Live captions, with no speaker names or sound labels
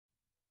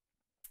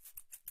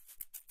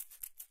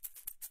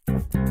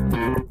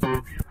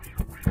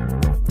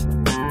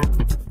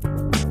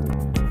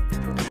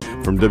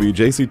From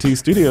WJCT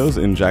Studios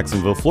in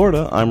Jacksonville,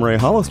 Florida, I'm Ray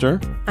Hollister.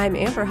 I'm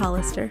Amber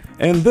Hollister.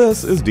 And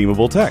this is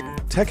Deemable Tech,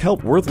 tech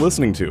help worth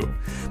listening to.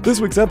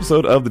 This week's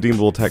episode of the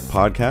Deemable Tech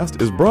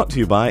podcast is brought to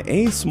you by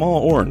A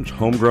Small Orange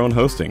Homegrown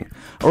Hosting,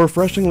 a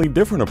refreshingly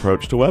different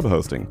approach to web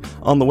hosting,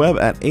 on the web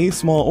at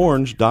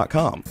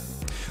asmallorange.com.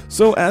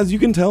 So as you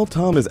can tell,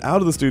 Tom is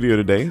out of the studio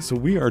today, so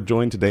we are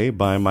joined today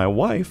by my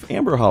wife,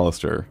 Amber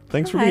Hollister.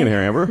 Thanks for being here,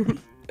 Amber.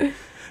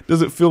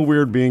 Does it feel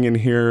weird being in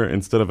here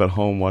instead of at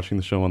home watching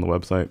the show on the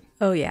website?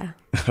 Oh, yeah.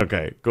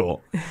 Okay,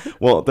 cool.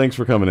 Well, thanks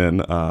for coming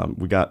in.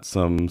 We got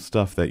some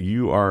stuff that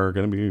you are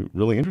going to be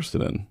really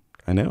interested in.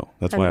 I know.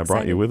 That's why I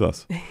brought you with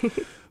us.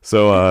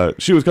 So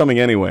she was coming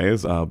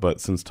anyways, but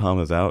since Tom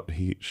is out,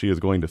 she is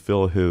going to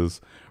fill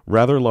his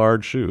rather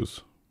large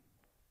shoes.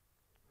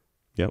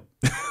 Yep.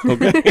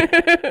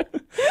 Okay.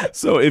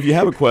 So if you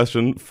have a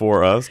question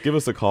for us, give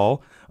us a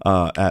call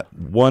at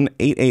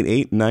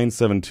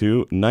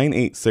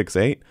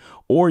 1-888-972-9868,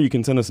 or you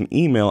can send us an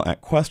email at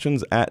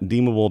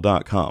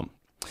questions@deemable.com.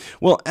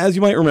 Well, as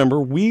you might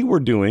remember, we were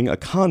doing a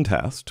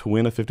contest to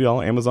win a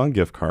 $50 Amazon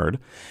gift card,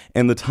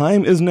 and the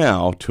time is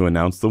now to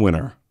announce the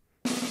winner.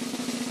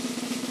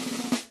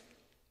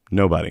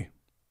 Nobody.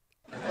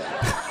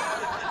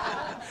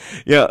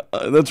 Yeah,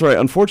 that's right.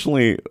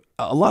 Unfortunately,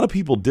 a lot of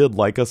people did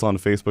like us on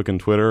Facebook and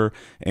Twitter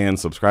and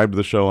subscribe to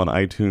the show on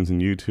iTunes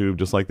and YouTube,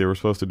 just like they were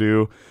supposed to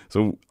do.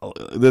 So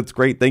that's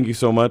great. Thank you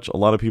so much. A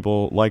lot of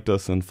people liked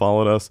us and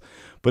followed us,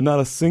 but not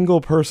a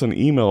single person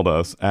emailed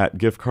us at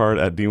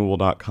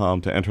giftcard@deemable.com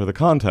to enter the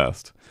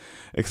contest,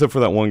 except for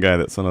that one guy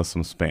that sent us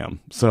some spam.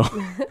 So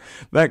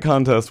that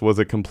contest was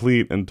a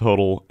complete and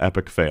total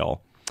epic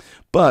fail.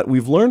 But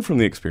we've learned from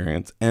the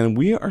experience, and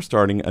we are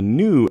starting a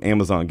new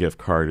Amazon gift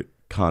card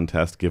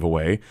contest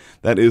giveaway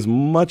that is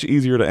much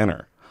easier to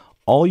enter.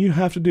 All you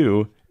have to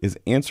do is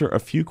answer a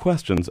few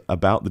questions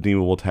about the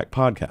Deemable Tech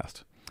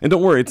podcast. And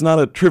don't worry, it's not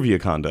a trivia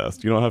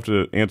contest. You don't have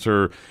to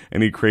answer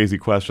any crazy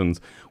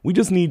questions. We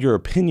just need your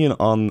opinion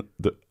on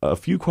a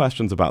few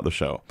questions about the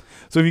show.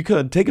 So if you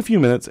could, take a few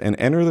minutes and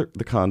enter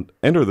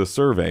the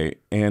survey,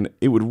 and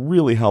it would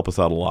really help us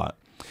out a lot.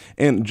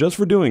 And just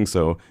for doing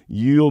so,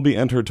 you'll be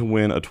entered to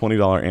win a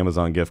 $20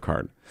 Amazon gift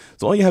card.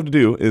 So all you have to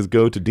do is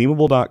go to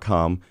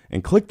Deemable.com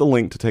and click the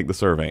link to take the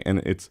survey. And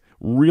it's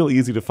real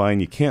easy to find.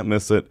 You can't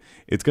miss it.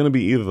 It's going to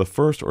be either the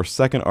first or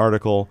second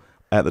article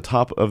at the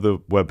top of the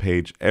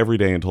webpage every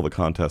day until the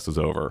contest is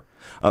over.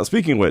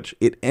 Speaking of which,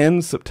 it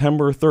ends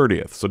September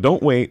 30th. So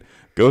don't wait.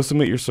 Go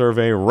submit your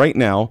survey right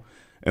now,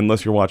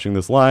 unless you're watching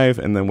this live,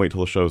 and then wait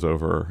till the show's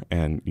over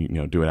and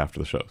do it after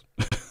the show.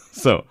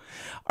 So,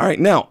 all right,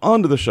 now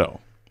on to the show.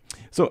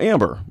 So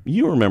Amber,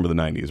 you remember the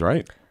 90s,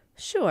 right?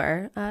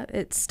 Sure.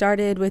 It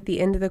started with the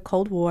end of the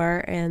Cold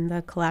War and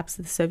the collapse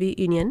of the Soviet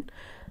Union.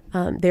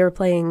 They were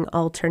playing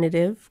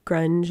alternative,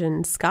 grunge,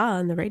 and ska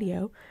on the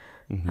radio.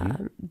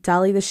 Mm-hmm.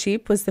 Dolly the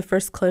sheep was the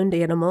first cloned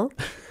animal.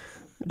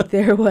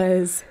 There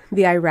was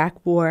the Iraq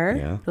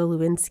War, the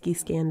Lewinsky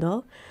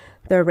scandal,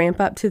 the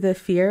ramp up to the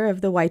fear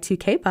of the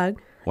Y2K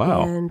bug.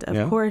 Wow. And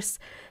of course,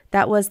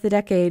 that was the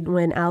decade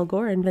when Al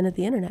Gore invented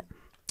the internet.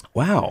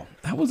 Wow,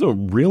 that was a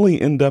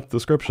really in-depth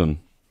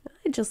description.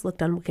 I just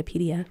looked on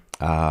Wikipedia.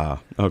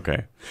 Ah,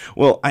 okay.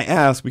 Well, I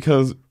asked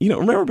because,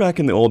 remember back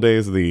in the old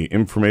days of the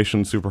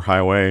information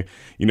superhighway,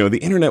 the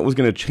internet was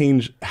going to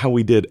change how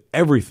we did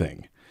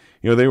everything.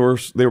 They were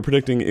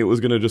predicting it was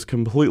going to just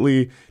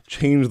completely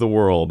change the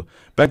world.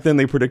 Back then,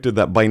 they predicted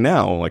that by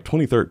now, like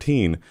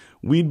 2013,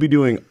 we'd be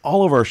doing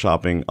all of our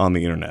shopping on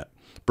the internet.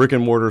 Brick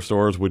and mortar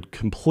stores would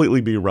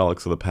completely be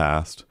relics of the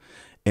past.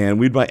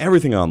 And we'd buy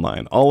everything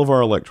online, all of our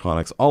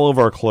electronics, all of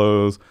our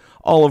clothes,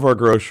 all of our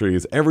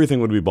groceries, everything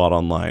would be bought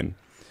online.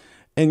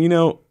 And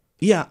I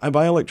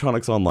buy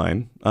electronics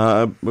online.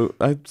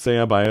 I'd say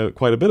I buy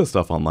quite a bit of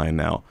stuff online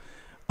now.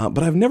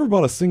 But I've never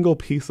bought a single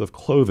piece of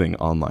clothing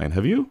online.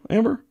 Have you,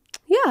 Amber?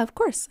 Yeah, of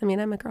course. I mean,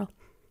 I'm a girl.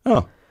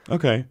 Oh,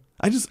 okay.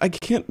 I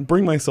can't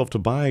bring myself to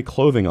buy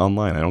clothing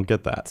online. I don't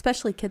get that.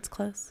 Especially kids'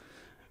 clothes.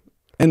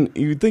 And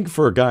you'd think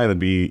for a guy that'd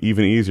be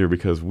even easier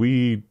because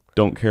we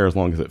don't care as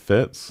long as it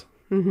fits.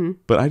 Mm-hmm.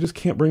 But I just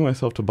can't bring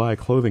myself to buy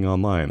clothing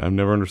online. I've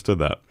never understood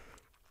that.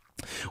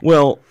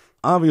 Well,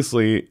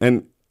 obviously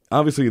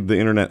the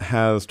internet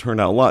has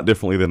turned out a lot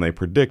differently than they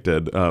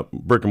predicted.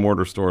 Brick and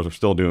mortar stores are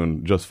still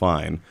doing just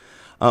fine.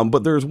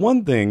 But there's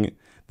one thing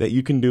that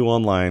you can do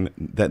online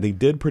that they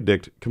did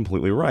predict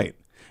completely right.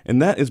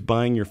 And that is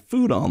buying your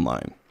food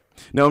online.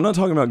 Now, I'm not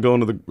talking about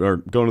going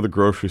to the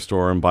grocery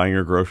store and buying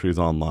your groceries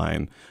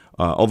online.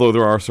 Although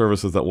there are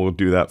services that will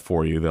do that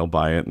for you. They'll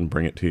buy it and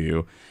bring it to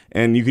you.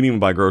 And you can even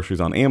buy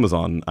groceries on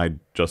Amazon. I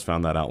just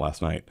found that out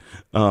last night.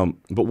 But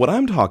what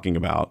I'm talking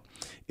about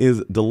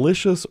is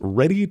delicious,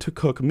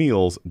 ready-to-cook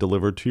meals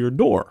delivered to your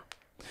door.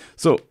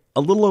 So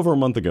a little over a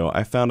month ago,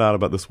 I found out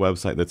about this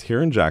website that's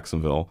here in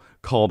Jacksonville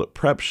called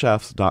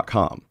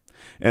prepchefs.com.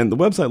 And the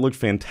website looked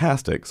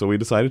fantastic, so we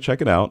decided to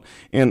check it out.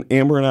 And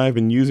Amber and I have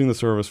been using the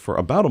service for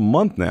about a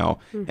month now,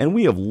 and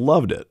we have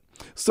loved it.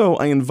 So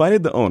I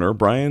invited the owner,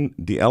 Brian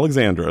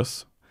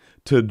DeAlexandris,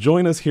 to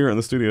join us here in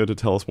the studio to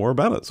tell us more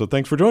about it. So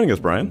thanks for joining us,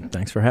 Brian.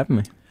 Thanks for having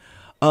me.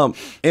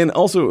 And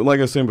also, like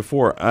I was saying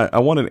before, I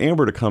wanted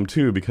Amber to come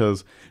too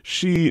because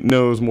she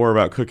knows more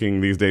about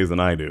cooking these days than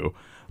I do.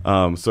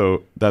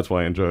 So that's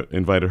why I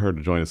invited her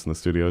to join us in the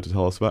studio to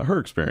tell us about her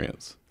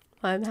experience.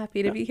 Well, I'm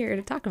happy to be here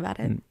to talk about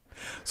it.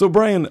 So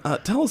Brian,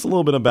 tell us a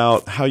little bit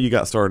about how you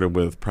got started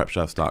with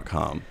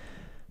prepchefs.com.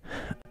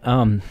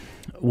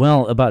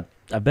 Well,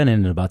 I've been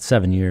in it about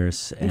 7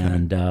 years,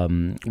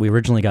 and we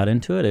originally got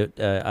into it.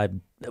 I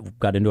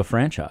got into a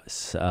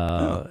franchise,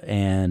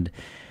 and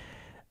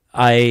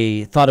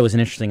I thought it was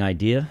an interesting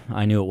idea.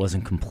 I knew it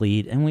wasn't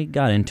complete, and we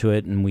got into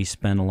it, and we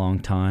spent a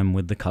long time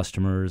with the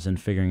customers and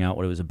figuring out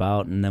what it was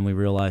about, and then we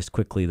realized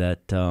quickly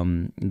that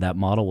that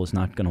model was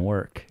not going to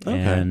work,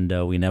 and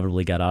we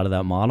inevitably got out of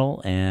that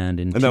model. And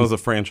that was a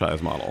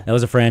franchise model? That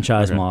was a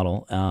franchise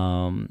model.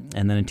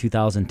 And then in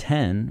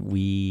 2010,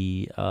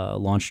 we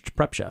launched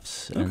Prep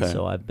Chefs, and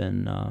so I've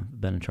been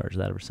in charge of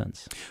that ever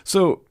since.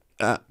 So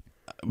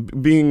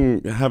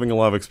having a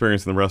lot of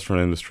experience in the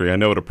restaurant industry, I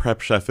know what a prep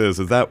chef is.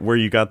 Is that where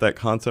you got that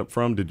concept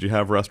from? Did you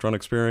have restaurant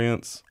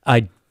experience?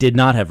 I did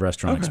not have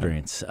restaurant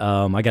experience.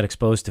 I got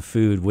exposed to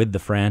food with the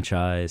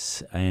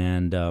franchise,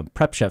 and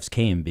Prep Chefs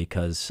came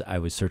because I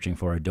was searching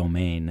for a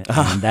domain,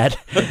 and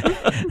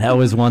that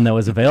was one that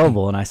was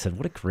available, and I said,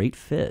 what a great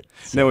fit.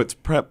 So, no, it's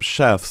Prep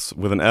Chefs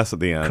with an S at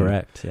the end.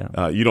 Correct,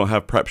 yeah. You don't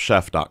have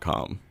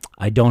prepchef.com.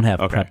 I don't have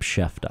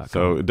prepchef.com.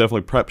 So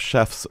definitely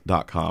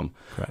prepchefs.com.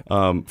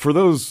 Correct. For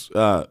those,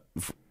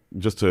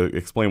 just to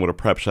explain what a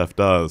prep chef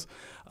does,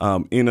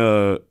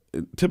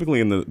 typically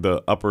in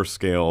the upper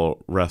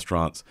scale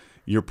restaurants,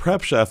 your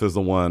prep chef is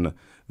the one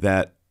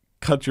that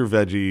cuts your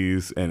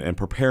veggies and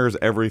prepares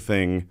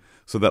everything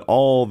so that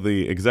all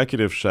the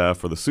executive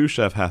chef or the sous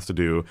chef has to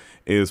do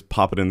is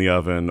pop it in the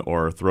oven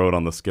or throw it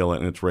on the skillet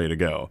and it's ready to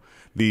go.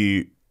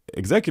 The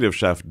executive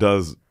chef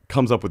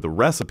comes up with the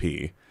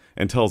recipe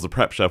and tells the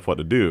prep chef what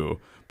to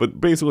do, but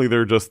basically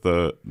they're just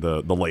the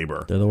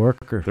labor. They're the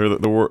worker. They're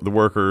the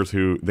workers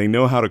who they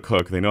know how to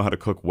cook. They know how to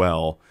cook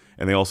well,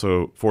 and they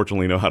also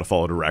fortunately know how to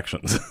follow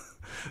directions.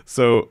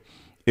 So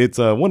it's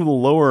one of the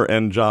lower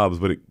end jobs,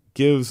 but it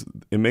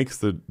makes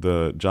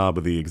the job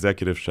of the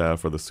executive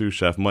chef or the sous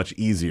chef much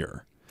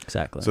easier.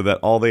 Exactly. So that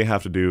all they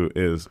have to do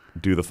is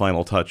do the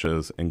final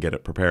touches and get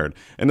it prepared.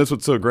 And that's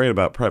what's so great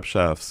about prep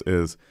chefs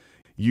is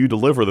you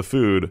deliver the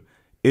food,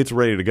 it's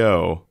ready to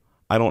go.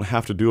 I don't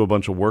have to do a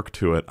bunch of work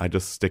to it. I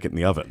just stick it in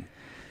the oven.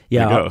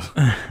 Yeah,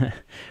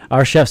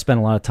 our chefs spent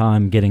a lot of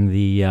time getting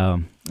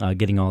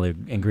all the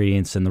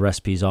ingredients and the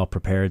recipes all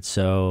prepared.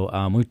 So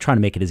we're trying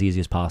to make it as easy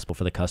as possible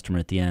for the customer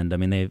at the end. I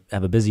mean, they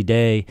have a busy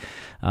day,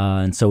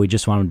 and so we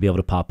just want them to be able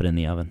to pop it in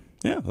the oven.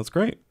 Yeah, that's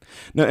great.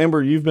 Now,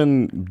 Amber, you've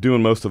been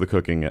doing most of the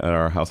cooking at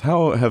our house.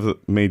 How has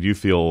it made you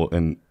feel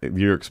and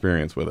your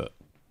experience with it?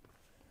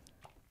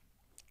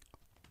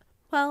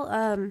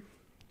 Well,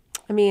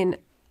 I mean,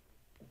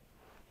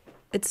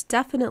 it's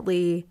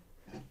definitely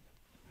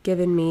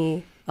given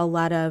me a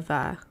lot of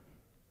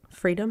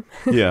freedom.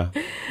 Yeah.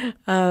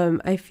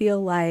 I feel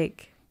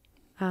like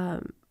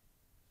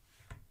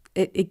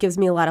it gives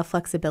me a lot of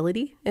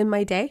flexibility in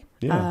my day.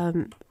 Yeah.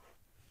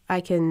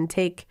 I can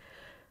take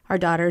our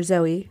daughter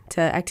Zoe to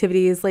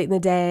activities late in the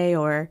day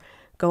or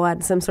go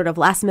on some sort of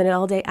last minute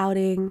all day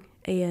outing,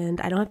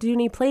 and I don't have to do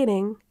any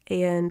planning,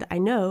 and I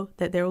know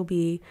that there will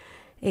be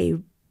a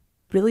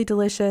really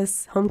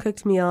delicious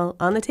home-cooked meal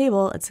on the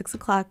table at 6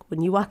 o'clock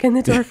when you walk in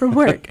the door from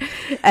work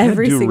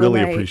every single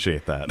night. I do really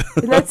appreciate that.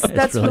 And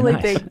that's really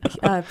nice.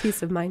 Big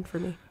peace of mind for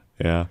me.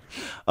 Yeah.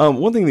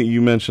 One thing that you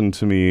mentioned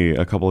to me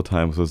a couple of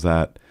times was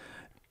that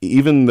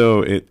even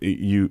though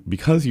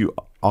because you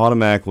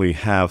automatically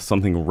have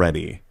something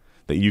ready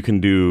that you can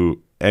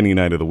do any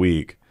night of the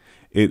week,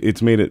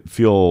 it's made it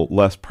feel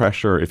less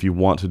pressure if you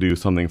want to do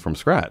something from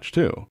scratch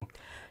too.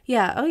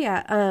 Yeah. Oh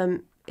yeah.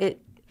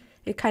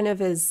 It kind of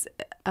is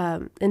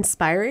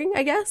inspiring,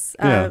 I guess,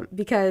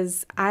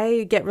 because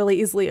I get really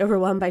easily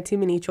overwhelmed by too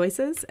many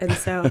choices. And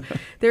so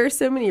there are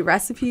so many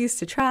recipes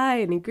to try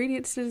and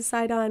ingredients to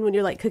decide on when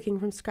you're like cooking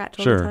from scratch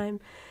all the time.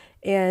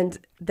 And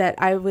that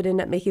I would end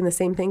up making the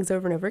same things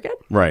over and over again.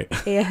 Right.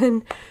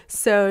 And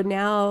so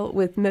now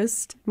with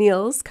most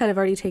meals kind of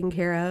already taken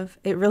care of,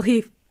 I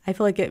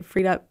feel like it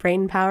freed up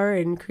brain power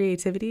and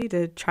creativity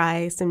to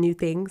try some new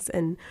things.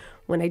 And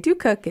when I do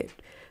cook, it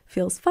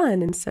feels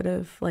fun instead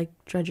of like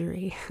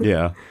drudgery.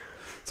 Yeah.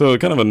 So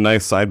kind of a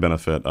nice side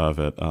benefit of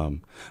it.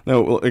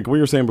 Now, like we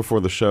were saying before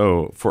the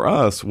show, for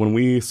us, when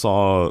we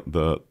found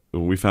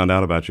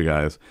out about you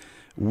guys,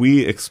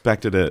 we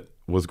expected it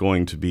was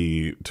going to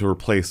be to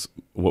replace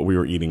what we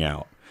were eating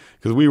out,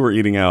 because we were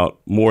eating out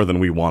more than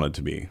we wanted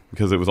to be,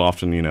 because it was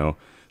often,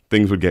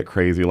 things would get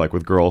crazy, like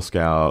with Girl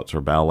Scouts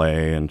or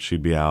ballet, and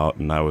she'd be out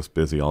and I was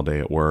busy all day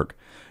at work.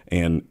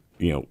 And,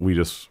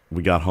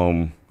 we got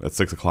home at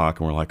 6 o'clock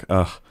and we're like,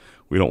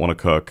 we don't want to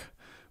cook.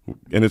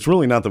 And it's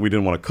really not that we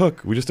didn't want to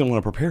cook. We just didn't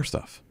want to prepare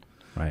stuff.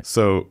 Right.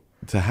 So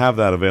to have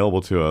that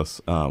available to us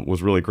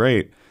was really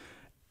great.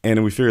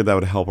 And we figured that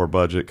would help our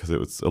budget because it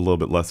was a little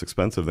bit less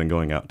expensive than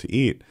going out to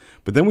eat.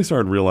 But then we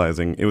started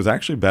realizing it was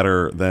actually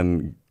better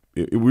than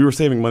we were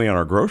saving money on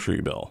our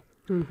grocery bill.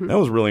 That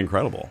was really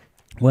incredible.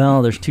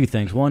 Well, there's two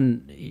things.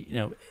 One,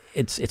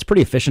 it's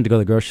pretty efficient to go to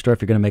the grocery store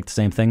if you're going to make the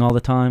same thing all the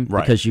time,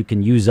 because you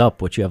can use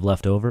up what you have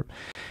left over.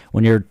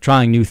 When you're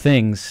trying new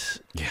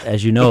things,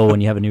 as you know,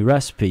 when you have a new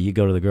recipe, you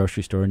go to the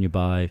grocery store and you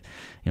buy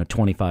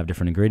 25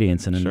 different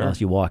ingredients, and then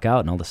you walk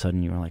out and all of a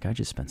sudden you're like, I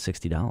just spent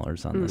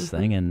 $60 on this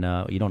thing, and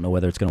you don't know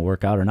whether it's going to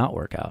work out or not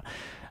work out.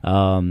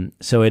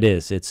 So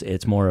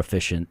it's more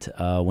efficient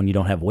when you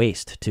don't have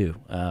waste too,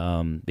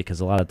 because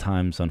a lot of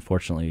times,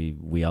 unfortunately,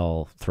 we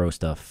all throw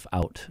stuff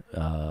out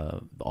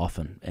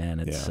often,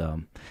 and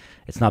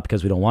it's not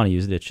because we don't want to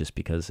use it, it's just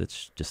because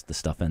the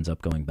stuff ends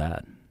up going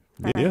bad.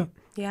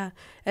 Yeah.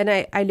 And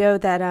I know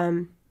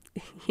that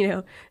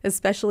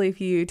especially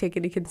if you take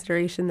into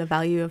consideration the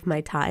value of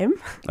my time.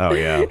 Oh,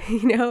 yeah.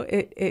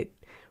 It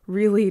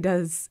really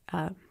does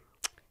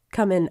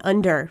come in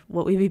under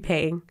what we'd be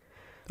paying.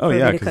 Oh,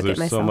 yeah, because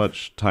there's so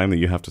much time that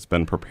you have to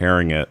spend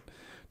preparing it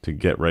to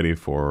get ready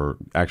for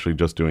actually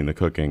just doing the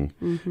cooking.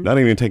 Not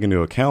even take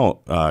into account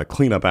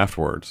cleanup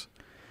afterwards.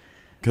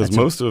 Because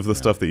most of the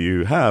stuff that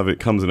you have, it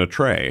comes in a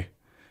tray.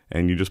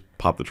 And you just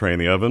pop the tray in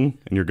the oven,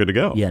 and you're good to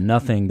go. Yeah,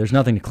 there's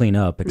nothing to clean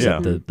up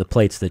except the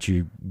plates that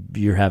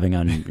you're having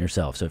on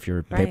yourself. So if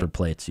you're paper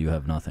plates, you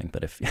have nothing.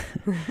 But if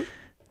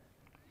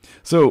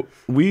So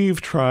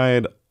we've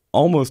tried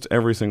almost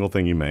every single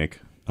thing you make.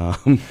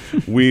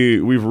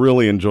 We've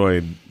really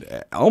enjoyed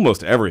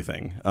almost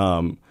everything.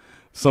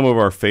 Some of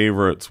our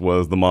favorites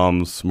was the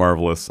Mom's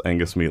Marvelous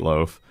Angus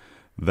Meatloaf.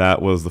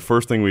 That was the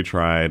first thing we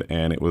tried,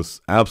 and it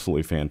was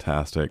absolutely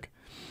fantastic.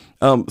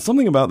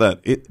 Something about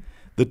that,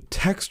 the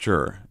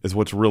texture is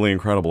what's really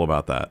incredible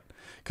about that.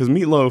 Because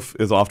meatloaf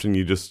is often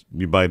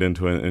you bite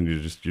into it and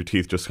your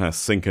teeth just kind of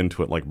sink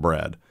into it like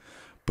bread.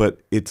 But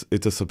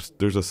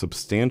there's a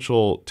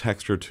substantial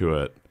texture to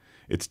it.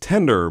 It's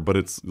tender, but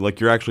it's like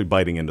you're actually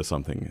biting into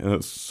something. And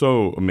it's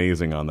so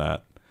amazing on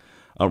that.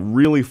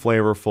 Really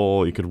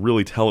flavorful. You could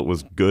really tell it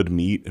was good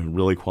meat and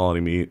really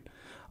quality meat.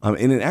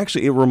 And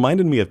it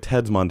reminded me of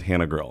Ted's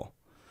Montana Grill.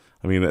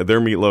 I mean, their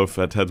meatloaf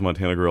at Ted's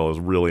Montana Grill is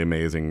really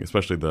amazing,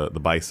 especially the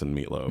bison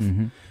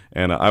meatloaf.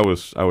 And I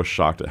was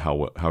shocked at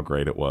how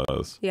great it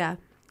was. Yeah,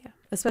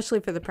 especially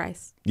for the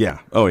price. Yeah.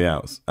 Oh, yeah.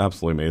 It was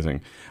absolutely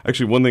amazing.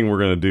 Actually, one thing we're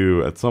going to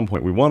do at some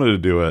point, we wanted to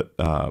do it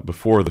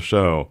before the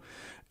show,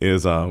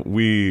 is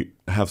we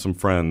have some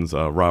friends,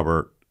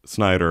 Robert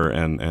Snyder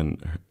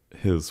and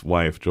his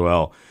wife,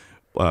 Joelle,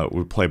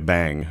 we play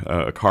Bang,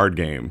 a card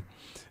game.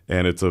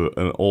 And it's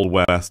an Old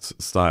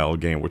West style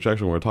game, which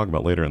actually we're going to talk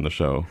about later in the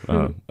show,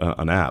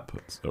 an app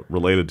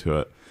related to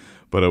it.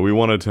 But we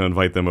wanted to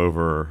invite them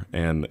over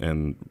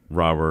and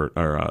Robert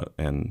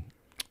and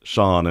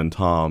Sean and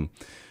Tom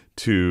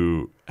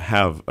to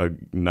have a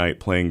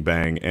night playing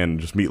Bang and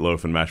just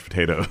meatloaf and mashed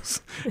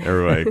potatoes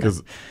every way,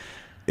 because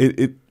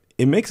it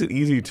makes it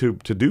easy to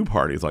do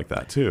parties like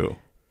that too.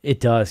 It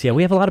does, yeah.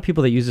 We have a lot of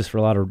people that use this for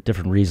a lot of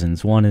different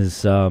reasons. One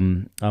is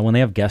when they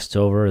have guests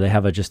over, they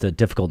have just a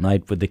difficult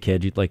night with the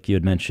kid, like you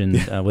had mentioned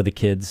with the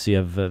kids.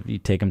 You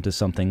take them to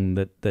something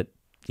that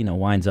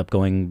winds up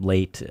going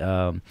late.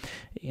 When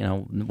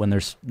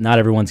there's not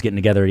everyone's getting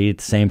together to eat at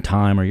the same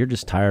time, or you're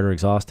just tired or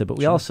exhausted. But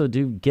we also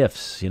do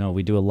gifts.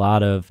 We do a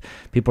lot of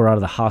people are out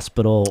of the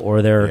hospital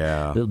or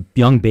they're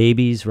young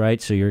babies,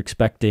 right? So you're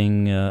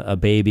expecting a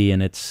baby,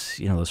 and it's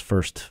those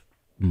first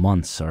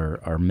months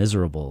are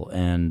miserable,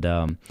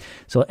 and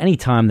so any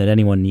time that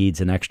anyone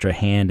needs an extra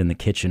hand in the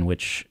kitchen,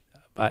 which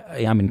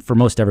I mean for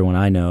most everyone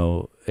I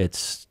know,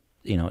 it's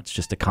it's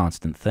just a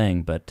constant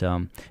thing, but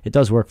it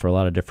does work for a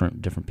lot of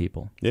different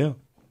people. Yeah,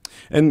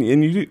 and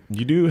you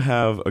do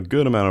have a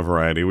good amount of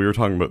variety. We were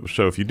talking about the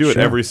show. If you do it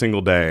every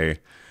single day,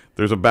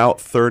 there's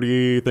about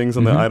 30 things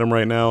on the item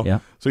right now. Yeah.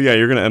 So yeah,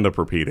 you're going to end up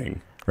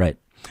repeating. Right.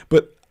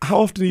 But how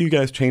often do you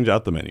guys change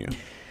out the menu?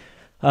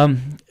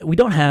 We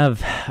don't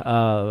have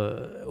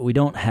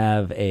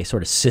a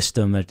sort of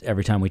system at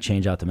every time we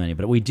change out the menu,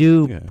 but we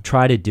do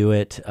try to do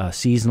it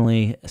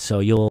seasonally. So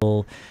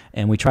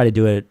we try to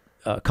do it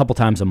a couple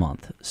times a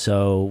month.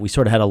 So we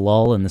sort of had a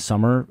lull in the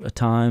summer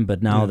time,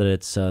 but now that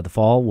it's the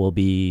fall, we'll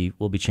be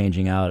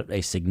changing out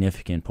a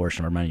significant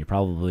portion of our menu,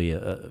 probably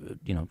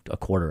a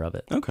quarter of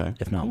it,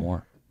 if not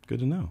more. Good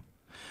to know.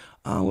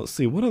 Let's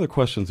see, what other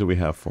questions do we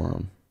have for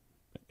him?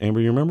 Amber,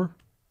 you remember?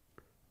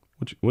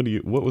 What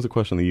was the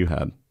question that you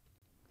had?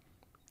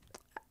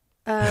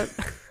 I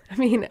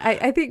mean,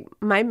 I think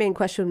my main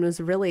question was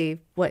really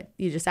what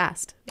you just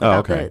asked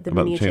about the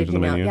menu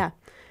changing out. Yeah,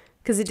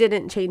 because it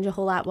didn't change a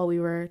whole lot while we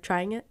were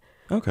trying it.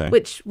 Okay.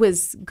 Which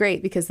was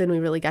great because then we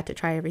really got to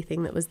try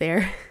everything that was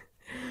there.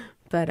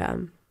 But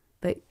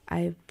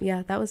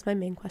that was my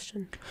main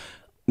question.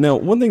 Now,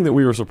 one thing that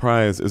we were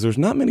surprised is there's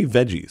not many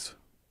veggies.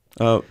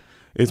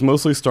 It's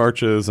mostly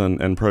starches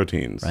and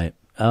proteins. Right.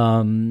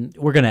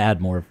 We're going to add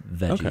more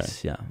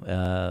veggies. Okay.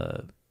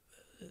 Yeah.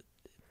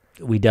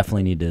 we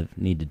definitely need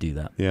to do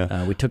that.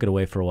 Yeah. We took it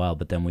away for a while,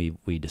 but then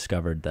we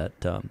discovered that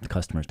the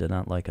customers did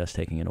not like us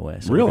taking it away.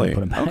 So really? we're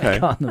gonna put them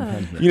back on the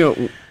menu. You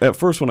know, at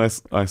first when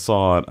I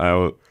saw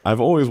it, I've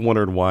always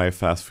wondered why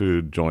fast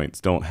food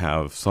joints don't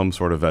have some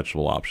sort of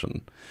vegetable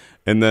option.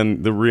 And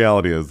then the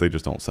reality is they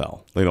just don't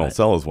sell. They don't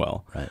sell as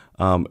well. Right.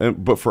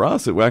 But for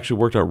us, it actually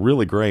worked out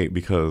really great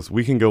because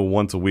we can go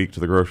once a week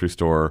to the grocery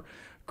store,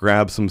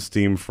 grab some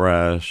Steam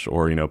Fresh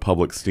or,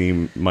 Public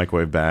Steam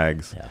microwave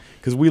bags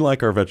because we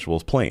like our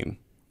vegetables plain.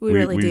 We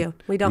really do.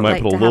 We don't might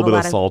like put to a little have bit a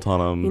of lot salt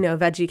on them.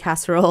 veggie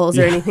casseroles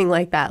or anything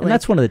like that. And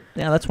that's one of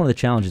the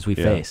challenges we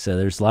face. So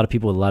there's a lot of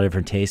people with a lot of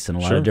different tastes and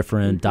a lot of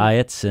different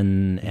diets,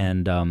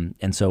 and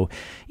so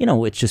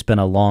it's just been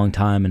a long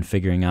time in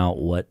figuring out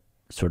what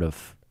sort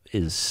of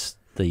is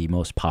the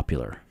most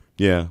popular.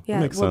 Yeah. Yeah.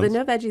 Makes Well, sense. the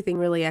no veggie thing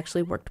really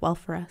actually worked well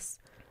for us.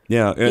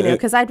 Yeah.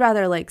 Because I'd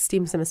rather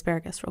steam some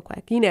asparagus real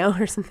quick,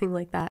 or something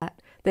like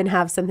that, than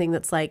have something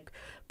that's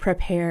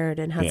prepared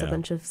and has a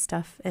bunch of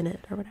stuff in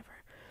it or whatever.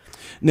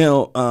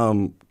 Now,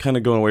 kind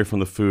of going away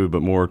from the food,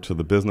 but more to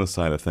the business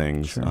side of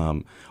things.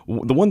 Sure.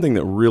 The one thing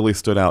that really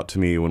stood out to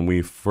me when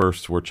we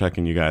first were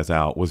checking you guys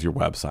out was your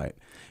website.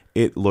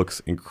 It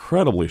looks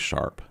incredibly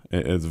sharp.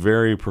 It's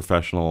very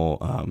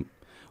professional.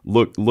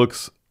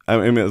 Looks. I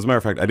mean, as a matter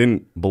of fact, I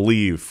didn't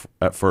believe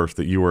at first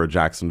that you were a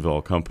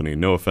Jacksonville company.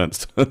 No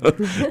offense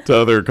to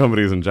other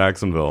companies in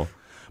Jacksonville,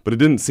 but it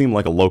didn't seem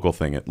like a local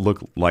thing. It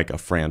looked like a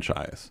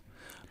franchise.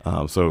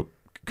 So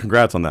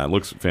congrats on that. It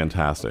looks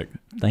fantastic.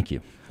 Thank you.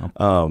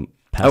 I'll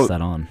pass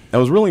that on. I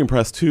was really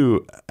impressed,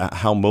 too, at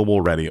how mobile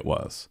ready it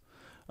was.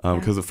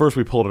 Because at first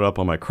we pulled it up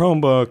on my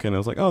Chromebook, and I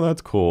was like, oh,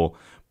 that's cool.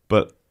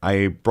 But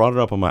I brought it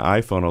up on my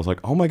iPhone. I was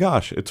like, oh, my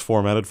gosh, it's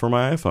formatted for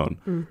my iPhone.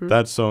 Mm-hmm.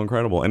 That's so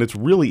incredible. And it's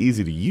really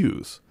easy to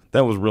use.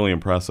 That was really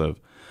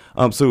impressive.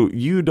 So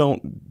you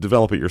don't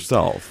develop it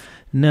yourself?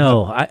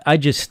 No, I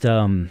just...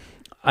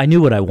 I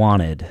knew what I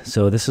wanted,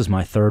 so this is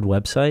my third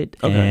website,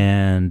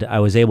 and I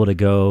was able to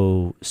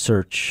go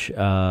search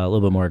a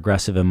little bit more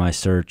aggressive in my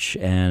search,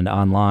 and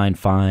online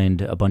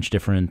find a bunch of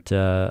different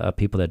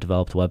people that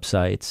developed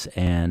websites,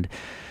 and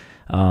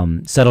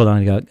settled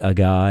on a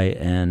guy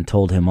and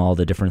told him all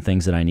the different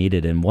things that I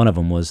needed, and one of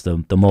them was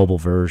the mobile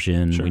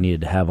version. Sure. We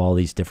needed to have all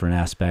these different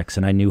aspects,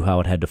 and I knew how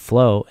it had to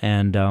flow,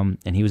 and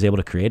he was able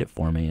to create it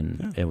for me,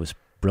 and it was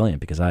brilliant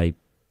because I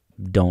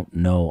don't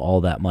know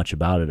all that much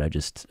about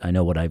it. I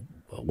know what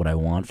I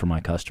want for my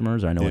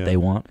customers. I know what they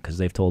want because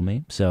they've told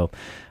me. So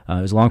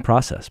it was a long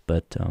process,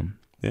 but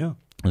it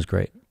was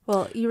great.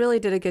 Well, you really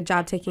did a good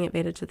job taking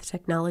advantage of the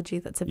technology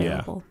that's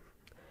available.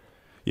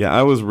 Yeah,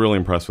 I was really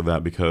impressed with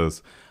that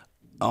because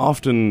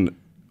often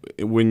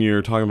when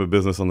you're talking about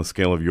business on the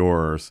scale of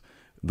yours,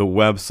 the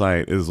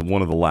website is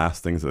one of the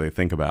last things that they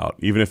think about,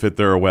 even if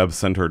they're a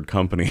web-centered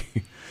company.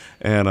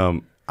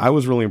 And I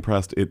was really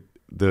impressed.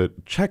 The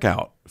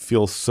checkout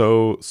feels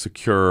so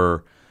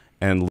secure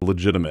and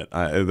legitimate.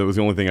 That was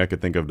the only thing I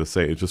could think of to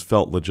say. It just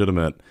felt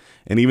legitimate.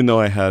 And even though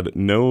I had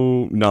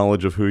no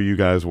knowledge of who you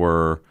guys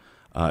were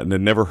and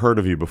had never heard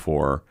of you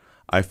before,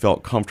 I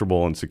felt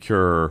comfortable and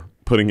secure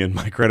putting in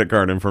my credit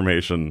card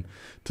information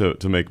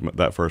to make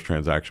that first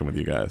transaction with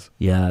you guys.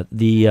 Yeah,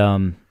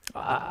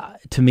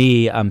 to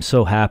me, I'm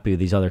so happy with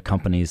these other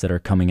companies that are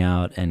coming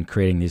out and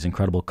creating these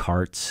incredible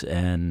carts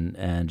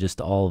and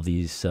just all of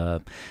these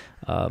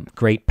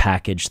great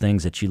package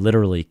things that you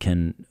literally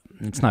can.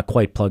 It's not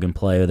quite plug and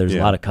play. There's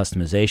a lot of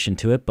customization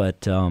to it,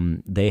 but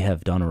they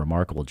have done a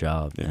remarkable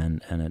job,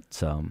 and it's.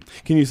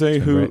 Can you say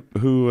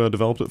who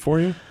developed it for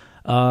you?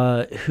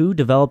 Who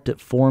developed it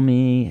for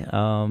me?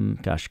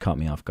 Gosh, caught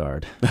me off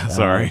guard.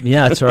 Sorry.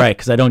 Yeah, it's all right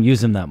because I don't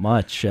use them that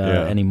much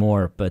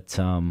anymore. But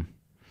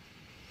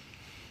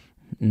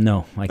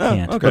no, I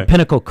can't. Okay. But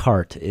Pinnacle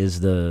Cart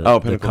is the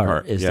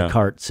the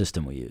cart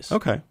system we use.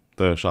 Okay,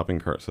 the shopping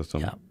cart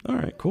system. Yeah. All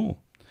right, cool.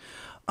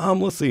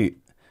 Let's see.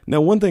 Now,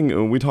 one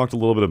thing, we talked a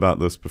little bit about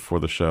this before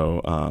the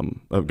show,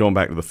 going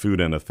back to the food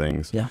end of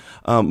things. Yeah.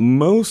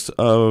 Most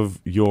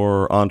of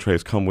your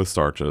entrees come with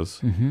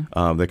starches.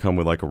 Mm-hmm. They come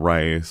with like a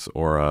rice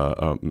or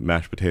a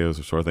mashed potatoes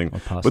or sort of thing. Or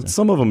pasta. But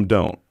some of them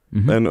don't.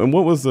 Mm-hmm. And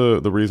what was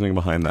the reasoning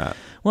behind that?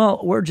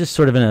 Well, we're just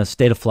sort of in a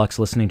state of flux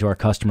listening to our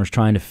customers,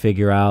 trying to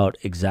figure out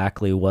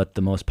exactly what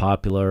the most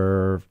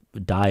popular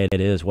diet it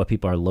is, what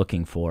people are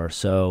looking for.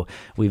 So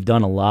we've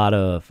done a lot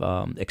of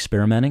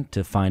experimenting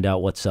to find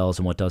out what sells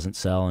and what doesn't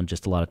sell, and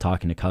just a lot of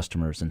talking to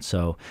customers. And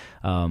so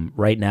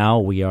right now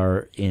we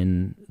are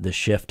in the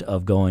shift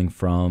of going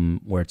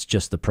from where it's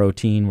just the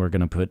protein we're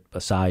going to put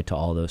aside to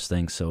all those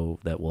things, so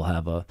that we'll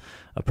have a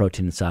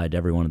protein aside to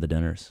every one of the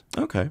dinners.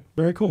 Okay,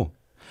 very cool.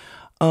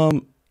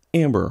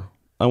 Amber,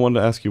 I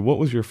wanted to ask you, what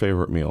was your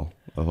favorite meal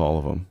of all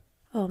of them?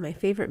 Oh, my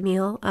favorite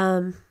meal?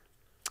 I'm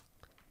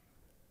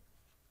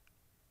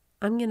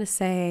going to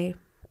say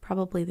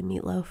probably the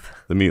meatloaf.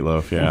 The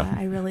meatloaf, yeah.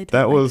 I really did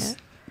that like was it.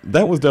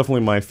 That was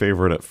definitely my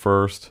favorite at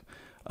first.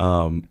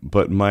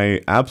 But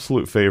my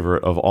absolute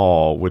favorite of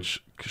all,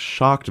 which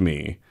shocked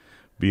me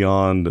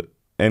beyond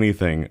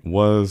anything,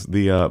 was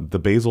the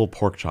basil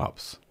pork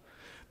chops.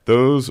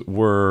 Those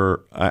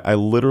were, I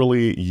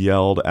literally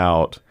yelled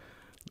out,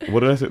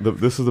 what did I say?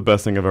 This is the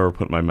best thing I've ever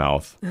put in my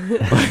mouth.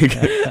 Like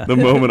the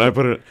moment I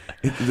put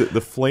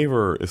the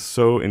flavor is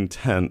so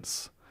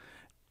intense,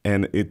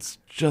 and it's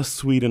just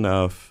sweet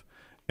enough,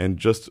 and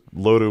just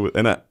loaded with.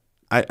 And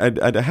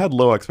I had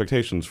low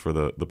expectations for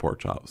the pork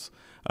chops,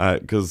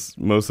 because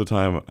most of the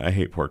time I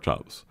hate pork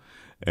chops.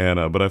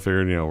 And but I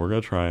figured, we're gonna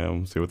try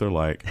them, see what they're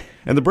like.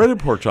 And the breaded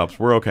pork chops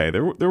were okay.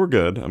 They were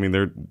good. I mean,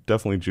 they're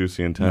definitely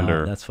juicy and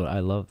tender. No, that's what I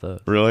love.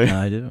 Those. Really?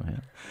 No, I do. Yeah.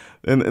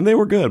 And they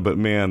were good. But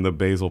man, the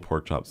basil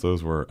pork chops,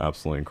 those were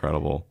absolutely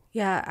incredible.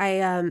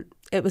 Yeah,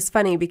 it was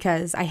funny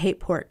because I hate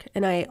pork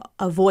and I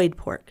avoid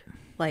pork.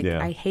 Like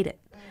I hate it.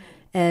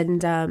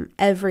 And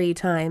every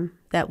time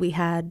that we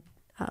had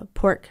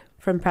pork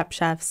from Prep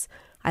Chefs,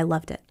 I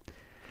loved it.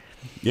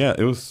 Yeah,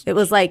 it was. It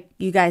was like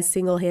you guys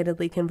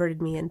single-handedly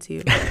converted me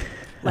into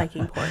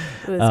liking pork.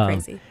 It was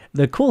crazy.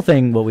 The cool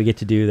thing, what we get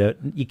to do that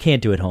you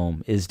can't do at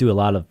home, is do a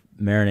lot of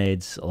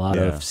marinades, a lot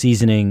of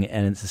seasoning,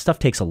 and the stuff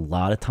takes a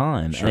lot of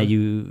time. Sure.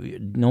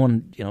 And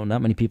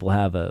not many people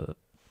have a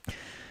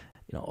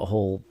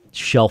whole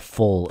shelf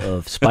full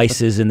of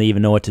spices and they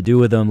even know what to do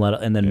with them,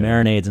 and then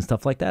marinades and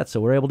stuff like that. So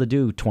we're able to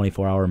do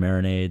 24-hour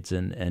marinades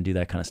and do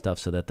that kind of stuff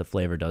so that the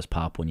flavor does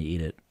pop when you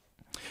eat it.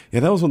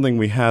 Yeah, that was one thing.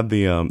 We had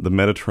the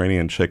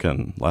Mediterranean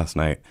chicken last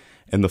night,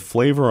 and the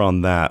flavor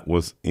on that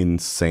was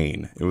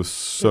insane. It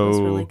was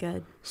really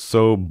good.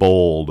 So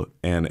bold,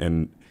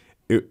 and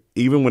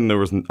even when there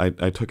was,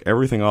 I took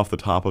everything off the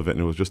top of it, and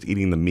it was just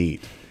eating the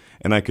meat,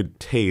 and I could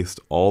taste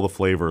all the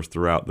flavors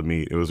throughout the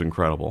meat. It was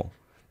incredible.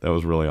 That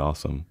was really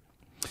awesome.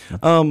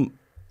 So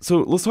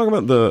let's talk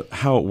about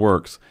how it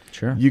works.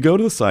 Sure. You go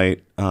to the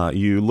site,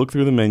 you look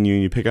through the menu,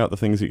 you pick out the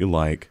things that you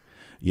like,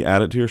 you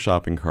add it to your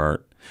shopping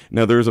cart.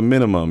 Now, there's a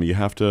minimum. You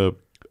have to,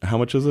 how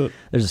much is it?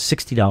 There's a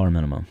 $60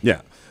 minimum.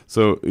 Yeah.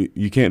 So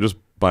you can't just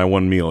buy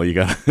one meal. You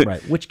got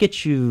right, which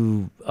gets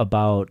you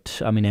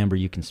about, Amber,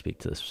 you can speak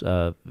to this.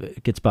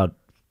 It gets about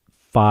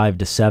 5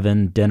 to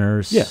 7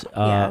 dinners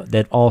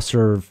that all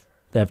serve,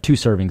 they have 2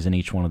 servings in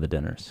each one of the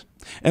dinners.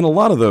 And a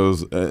lot of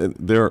those,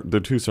 they're 2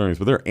 servings,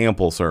 but they're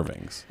ample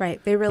servings.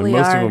 Right, they really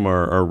and most are. of them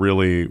are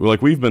really,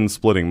 like we've been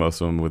splitting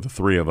most of them with the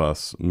 3 of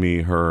us,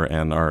 me, her,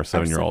 and our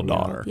 7-year-old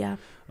daughter. Yeah.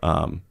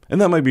 And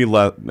that might be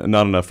not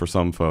enough for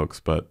some folks,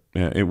 but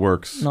it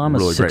works I'm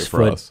really a great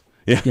for us.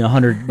 Yeah,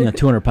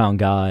 200-pound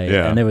guy.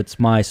 Yeah. And if it's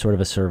my sort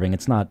of a serving,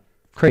 it's not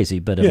crazy,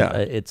 but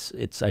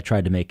it's I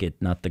tried to make it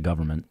not the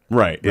government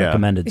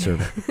recommended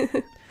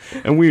serving.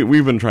 And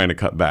we've been trying to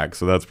cut back,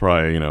 so that's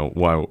probably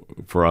why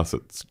for us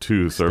it's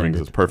 2 servings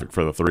is perfect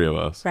for the 3 of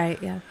us.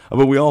 Right. Yeah.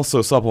 But we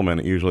also supplement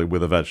it usually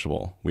with a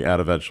vegetable. We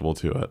add a vegetable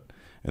to it,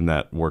 and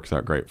that works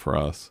out great for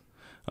us.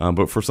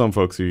 But for some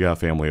folks, you got a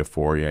family of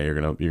 4, you're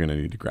gonna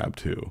need to grab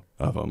 2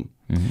 of them.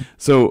 Mm-hmm.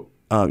 So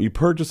you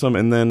purchase them,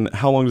 and then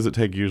how long does it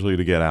take usually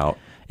to get out?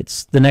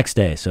 It's the next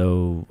day.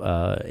 So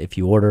if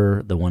you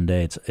order the one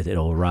day,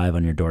 it'll arrive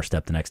on your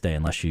doorstep the next day,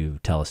 unless you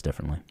tell us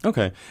differently.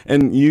 Okay.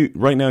 And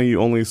right now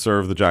you only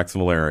serve the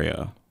Jacksonville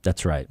area.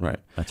 That's right. Right.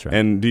 That's right.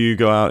 And do you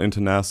go out into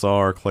Nassau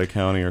or Clay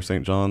County or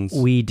St. John's?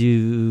 We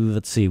do.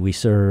 Let's see. We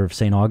serve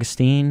St.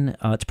 Augustine.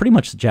 It's pretty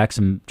much the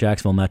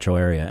Jacksonville metro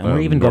area, and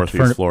we even go up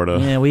to Florida.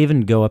 Yeah, we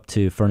even go up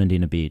to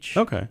Fernandina Beach.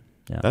 Okay.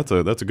 Yeah. That's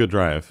a good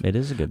drive. It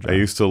is a good drive. I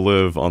used to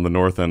live on the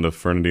north end of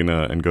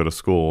Fernandina and go to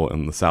school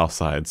in the south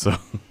side, so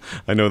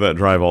I know that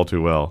drive all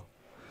too well.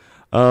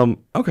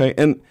 Okay,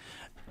 and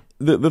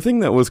the thing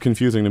that was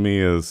confusing to me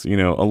is, a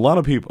lot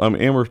of people,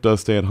 Amber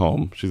does stay at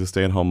home. She's a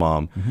stay-at-home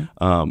mom,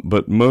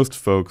 but most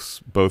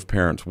folks, both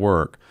parents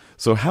work.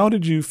 So how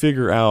did you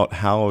figure out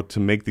how to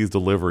make these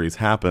deliveries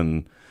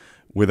happen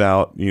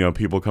without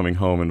people coming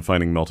home and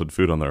finding melted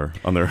food on their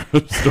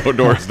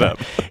doorstep?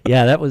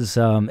 Yeah, that was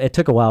it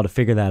took a while to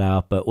figure that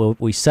out, but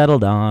what we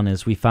settled on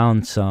is we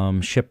found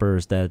some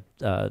shippers that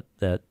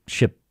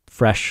ship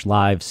fresh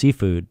live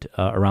seafood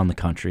around the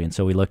country, and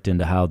so we looked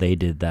into how they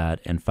did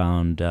that and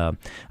found a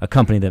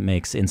company that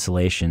makes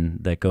insulation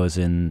that goes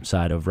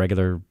inside of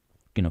regular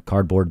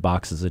cardboard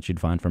boxes that you'd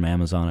find from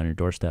Amazon on your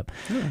doorstep.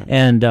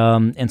 And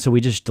so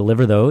we just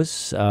deliver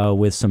those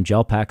with some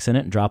gel packs in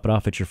it and drop it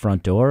off at your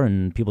front door,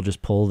 and people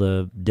just pull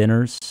the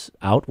dinners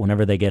out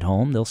whenever they get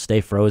home. They'll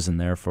stay frozen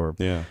there for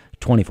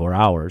 24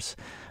 hours.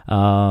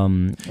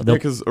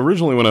 Because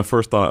originally when I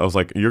first thought, I was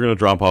like, you're going to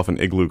drop off an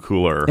igloo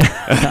cooler.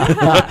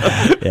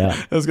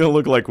 Yeah. It's going to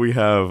look like we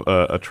have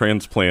a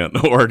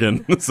transplant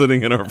organ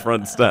sitting in our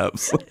front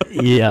steps.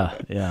 Yeah.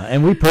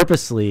 And we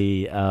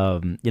purposely,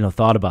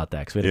 thought about that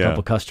because we had a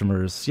couple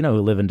customers, who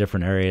live in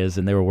different areas,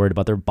 and they were worried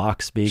about their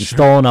box being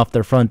stolen off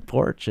their front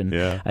porch. And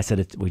I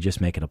said, we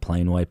just make it a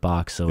plain white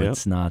box, so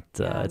it's not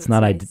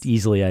nice.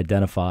 Easily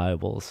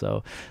identifiable,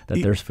 so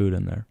that there's food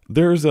in there.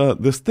 There's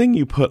this thing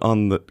you put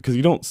on because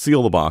you don't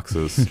seal the boxes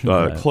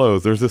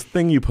closed. There's this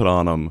thing you put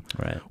on them.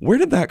 Right. Where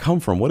did that come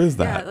from? What is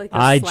that? Like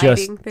the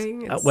sliding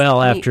thing?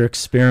 After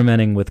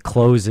experimenting with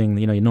closing,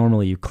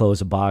 normally you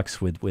close a box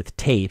with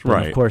tape.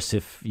 And of course,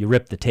 if you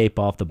rip the tape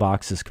off, the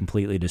box is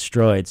completely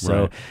destroyed.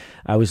 So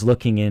I was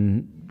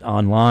looking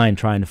online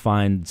trying to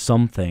find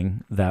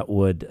something that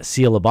would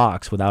seal a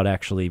box without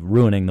actually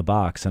ruining the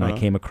box, and I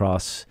came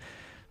across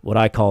what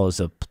I call is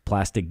a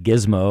plastic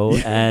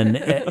gizmo,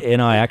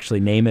 and I actually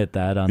name it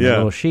that on the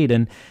little sheet,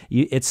 and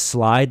it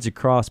slides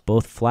across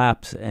both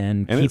flaps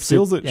and keeps it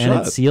seals it shut.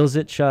 And it seals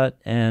it shut,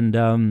 and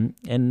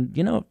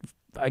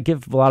I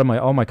give all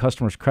my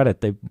customers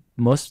credit. They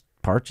most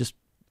part just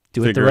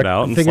figure it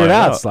out,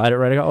 slide it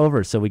right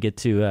over, so we get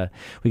to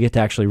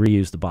actually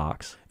reuse the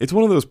box. It's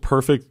one of those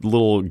perfect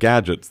little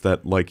gadgets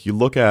that, like, you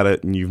look at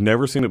it and you've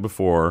never seen it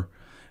before.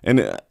 And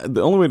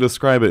the only way to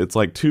describe it, it's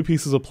like two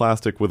pieces of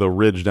plastic with a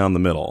ridge down the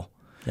middle.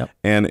 Yep.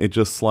 And it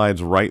just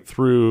slides right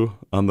through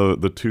on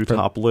the two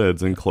top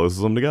lids and closes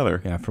them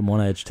together. Yeah, from one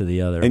edge to the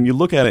other. And you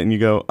look at it and you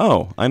go,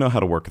 oh, I know how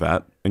to work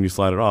that. And you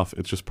slide it off.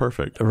 It's just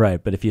perfect.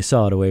 Right, but if you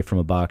saw it away from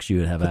a box, you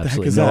would have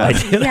absolutely no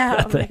idea.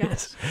 Yeah, oh my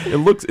gosh.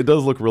 It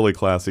does look really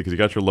classy because you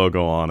got your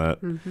logo on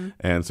it. Mm-hmm.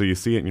 And so you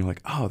see it and you're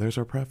like, oh, there's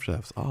our prep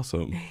chefs.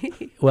 Awesome.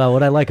 Well,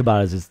 what I like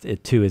about it is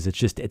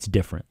it's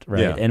different,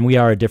 right? Yeah. And we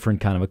are a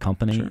different kind of a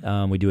company.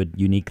 Sure. We do a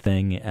unique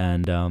thing,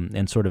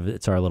 and sort of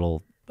it's our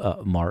little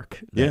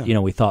mark that,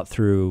 we thought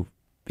through,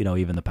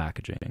 even the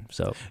packaging.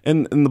 So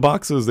and the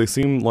boxes, they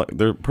seem like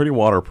they're pretty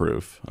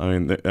waterproof. I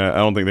mean, I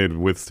don't think they'd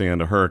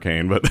withstand a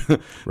hurricane, but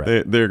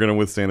right. they're going to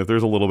withstand if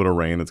there's a little bit of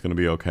rain. It's going to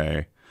be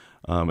okay,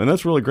 and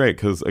that's really great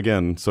because,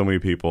 again, so many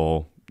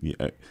people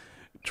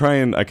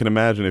I can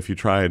imagine if you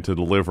tried to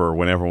deliver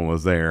when everyone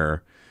was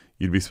there,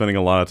 you'd be spending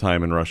a lot of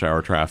time in rush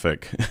hour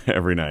traffic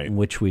every night,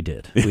 which we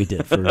did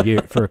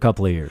for a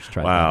couple of years.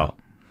 Wow,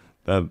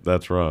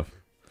 that's rough.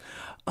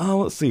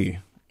 Let's see.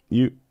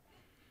 You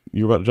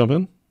about to jump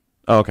in?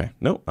 Oh, okay.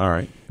 No. All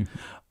right.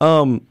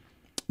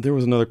 There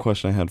was another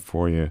question I had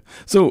for you.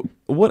 So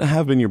what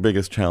have been your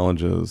biggest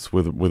challenges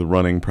with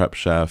running Prep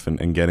Chef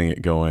and getting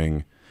it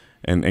going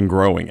and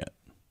growing it?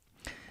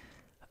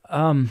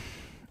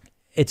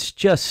 It's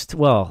just,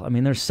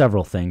 there's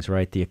several things,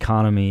 right? The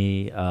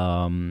economy,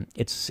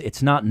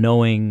 it's not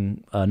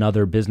knowing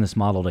another business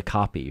model to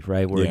copy,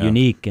 right? We're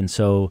unique. And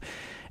so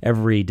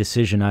every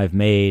decision I've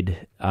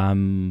made,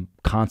 I'm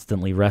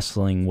constantly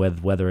wrestling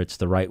with whether it's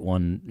the right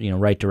one,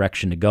 right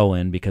direction to go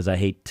in, because I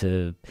hate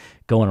to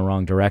go in a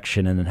wrong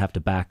direction and then have to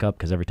back up,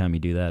 because every time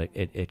you do that,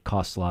 it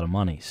costs a lot of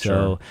money.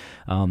 So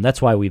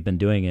that's why we've been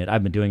doing it.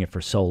 I've been doing it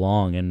for so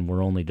long, and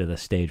we're only to the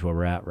stage where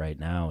we're at right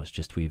now. It's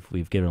just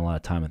we've given a lot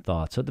of time and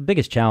thought. So the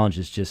biggest challenge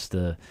is just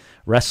the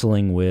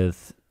wrestling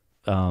with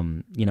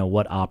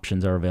what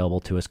options are available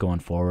to us going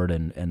forward,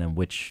 and then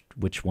which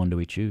one do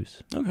we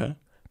choose? Okay.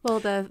 Well,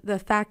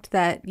 the fact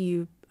that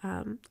you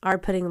are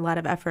putting a lot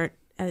of effort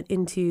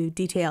into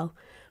detail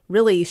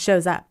really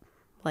shows up,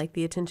 like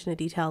the attention to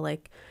detail,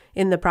 like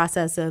in the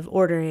process of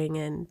ordering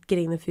and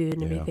getting the food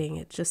and everything.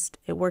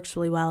 It works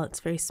really well. It's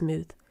very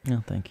smooth.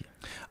 Yeah, thank you.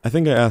 I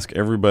think I ask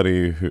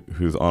everybody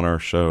who's on our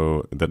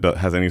show that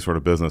has any sort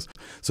of business,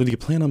 so do you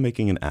plan on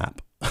making an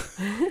app?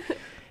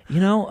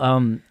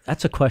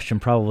 That's a question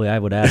probably I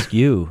would ask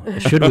you.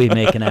 Should we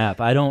make an app?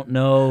 I don't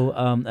know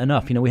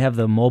enough. We have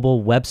the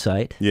mobile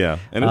website. Yeah,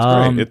 and it's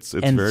great. It's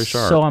very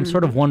sharp. So I'm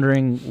sort of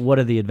wondering, what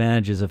are the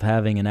advantages of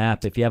having an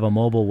app? If you have a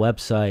mobile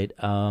website,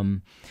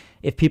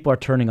 if people are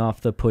turning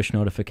off the push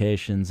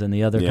notifications and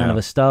the other kind of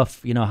a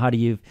stuff, how do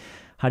you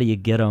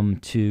get them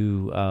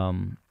to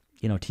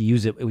to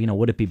use it?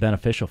 Would it be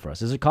beneficial for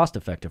us? Is it cost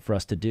effective for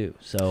us to do?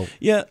 So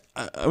yeah,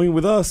 I mean,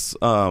 with us,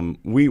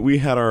 we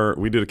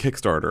did a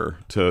Kickstarter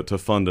to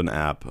fund an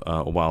app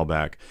a while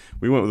back.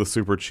 We went with a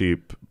super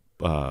cheap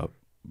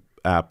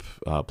app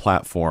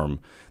platform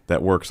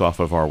that works off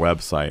of our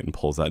website and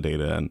pulls that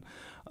data in.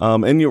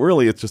 And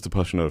really, it's just to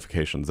push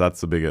notifications.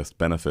 That's the biggest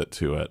benefit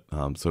to it.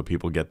 So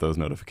people get those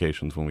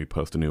notifications when we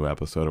post a new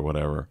episode or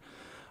whatever.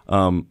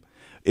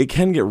 It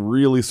can get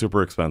really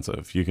super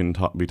expensive. You can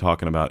be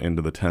talking about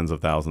into the tens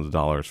of thousands of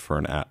dollars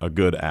for a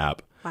good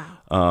app.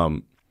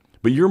 Wow.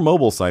 But your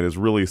mobile site is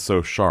really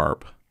so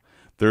sharp.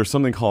 There's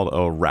something called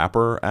a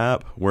wrapper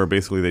app, where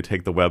basically they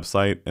take the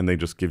website and they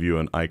just give you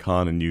an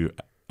icon and you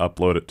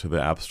upload it to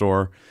the App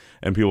Store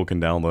and people can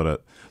download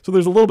it. So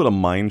there's a little bit of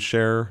mind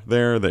share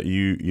there that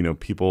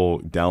people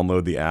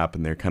download the app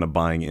and they're kind of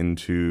buying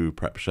into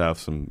Prep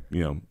Chefs, and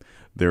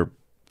they're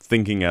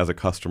thinking as a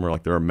customer,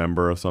 like they're a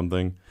member of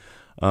something.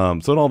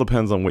 So it all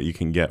depends on what you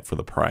can get for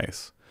the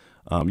price.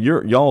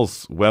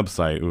 Y'all's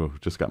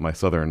website, just got my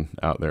Southern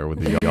out there with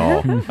the y'all.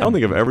 I don't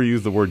think I've ever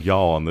used the word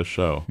y'all on this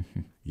show.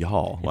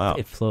 Y'all, wow.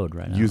 It flowed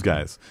right out. Use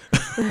guys.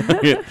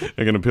 I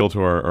can appeal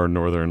to our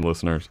Northern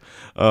listeners.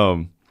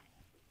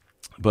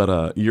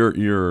 But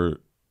your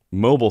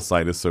mobile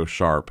site is so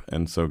sharp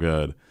and so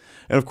good.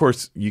 And of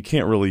course, you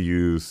can't really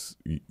you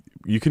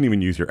can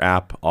even use your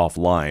app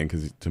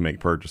offline to make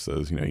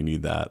purchases. You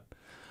need that.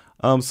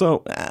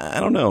 So I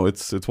don't know.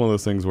 It's one of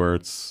those things where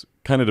it's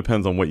kind of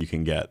depends on what you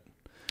can get.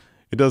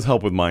 It does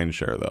help with mind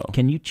share, though.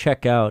 Can you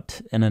check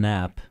out in an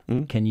app?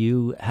 Mm-hmm. Can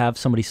you have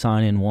somebody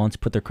sign in once,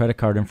 put their credit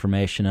card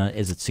information on?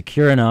 Is it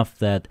secure enough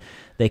that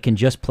they can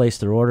just place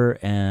their order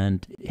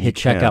and hit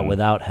checkout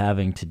without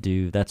having to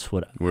do? That's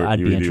what I'd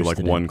be interested in. You do like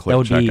one-click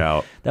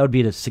checkout. That would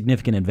be a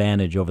significant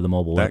advantage over the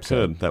mobile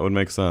website. That would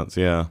make sense.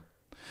 Yeah,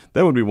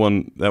 that would be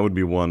one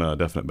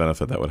definite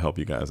benefit that would help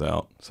you guys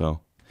out. So.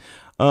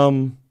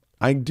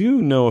 I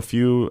do know a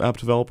few app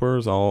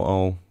developers.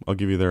 I'll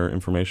give you their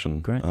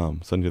information. Great.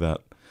 Send you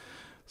that.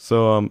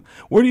 So,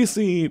 where do you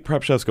see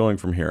Prep Chefs going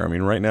from here? I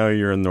mean, right now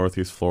you're in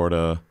Northeast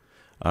Florida.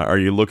 Are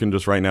you looking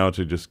just right now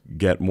to just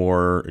get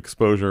more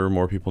exposure,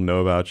 more people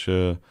know about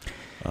you?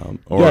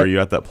 Or are you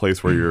at that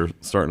place where you're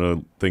starting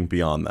to think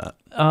beyond that?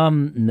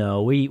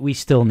 No, we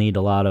still need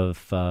a lot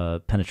of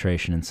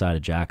penetration inside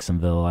of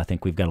Jacksonville. I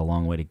think we've got a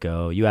long way to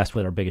go. You asked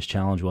what our biggest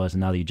challenge was,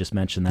 and now that you just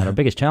mentioned that, our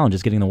biggest challenge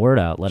is getting the word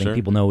out, letting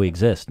people know we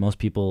exist. Most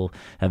people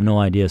have no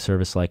idea a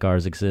service like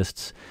ours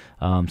exists,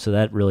 so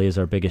that really is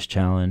our biggest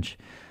challenge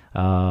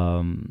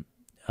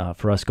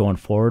for us going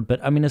forward.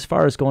 But, I mean, as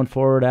far as going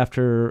forward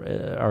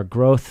after our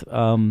growth,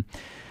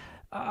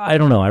 I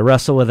don't know. I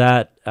wrestle with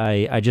that.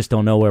 I just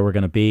don't know where we're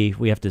going to be.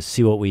 We have to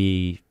see what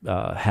we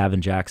have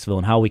in Jacksonville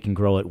and how we can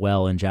grow it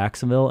well in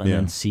Jacksonville, and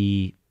then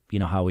see,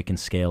 how we can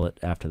scale it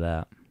after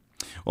that.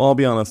 Well, I'll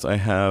be honest. I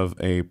have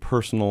a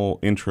personal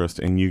interest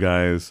in you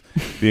guys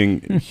being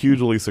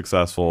hugely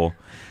successful,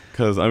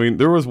 because, I mean,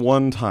 there was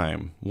one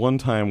time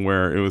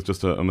where it was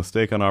just a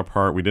mistake on our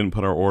part. We didn't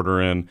put our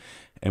order in,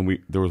 and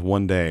there was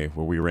one day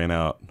where we ran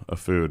out of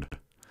food,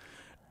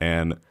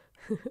 and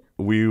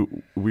we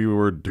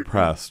were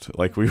depressed.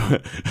 Like, we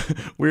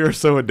were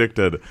so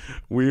addicted.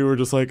 We were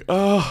just like,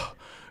 oh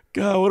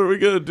God, what are we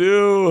gonna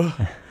do?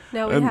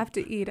 Now we have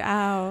to eat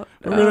out.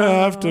 We're gonna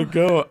have to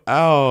go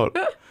out.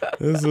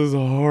 This is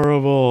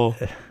horrible.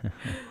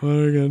 What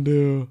are we gonna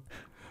do?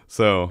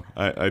 So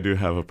I do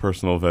have a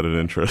personal vetted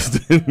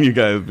interest in you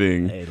guys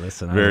being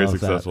very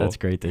successful. That's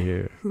great to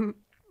hear.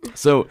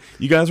 So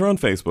you guys are on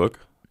Facebook.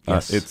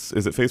 Yes.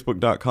 Is it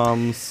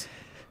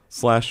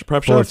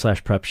facebook.com/prep chefs?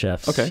 /prep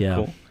chefs. Okay, yeah.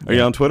 cool. Are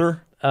you on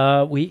Twitter?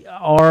 We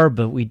are,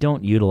 but we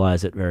don't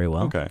utilize it very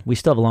well. Okay. We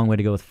still have a long way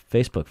to go with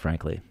Facebook,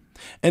 frankly.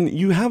 And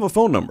you have a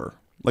phone number.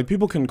 Like,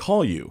 people can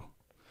call you.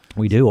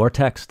 We do, or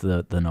text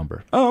the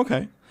number. Oh,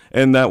 okay.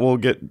 And that will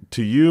get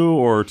to you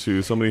or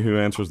to somebody who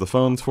answers the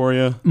phones for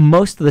you?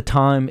 Most of the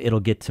time, it'll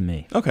get to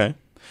me. Okay.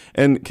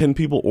 And can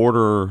people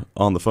order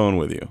on the phone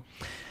with you?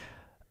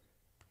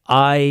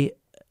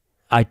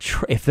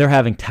 If they're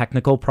having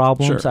technical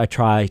problems, Sure. I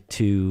try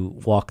to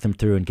walk them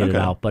through and get it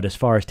out. But as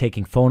far as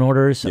taking phone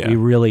orders, Yeah.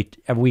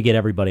 we get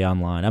everybody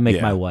online. I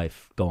make my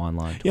wife go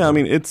online. Yeah, I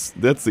mean,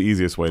 that's the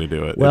easiest way to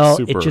do it. Well,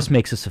 it's it just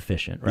makes us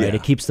efficient, right? Yeah.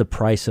 It keeps the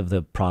price of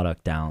the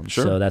product down.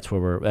 Sure. So that's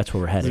where we're If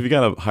headed. you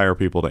got to hire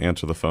people to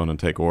answer the phone and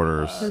take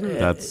orders,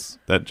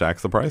 that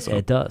jacks the price up.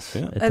 It does.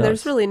 Yeah. It And does.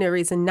 there's really no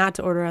reason not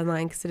to order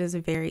online, because it is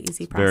a very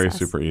easy process. Very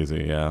super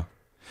easy, yeah.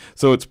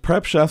 So it's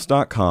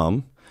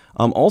prepchefs.com.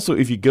 Also,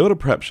 if you go to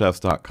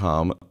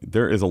prepchefs.com,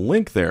 there is a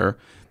link there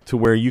to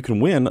where you can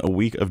win a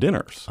week of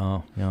dinners.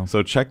 Oh, yeah.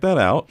 So check that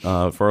out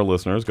for our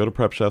listeners. Go to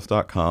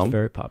prepchefs.com. It's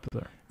very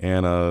popular.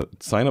 And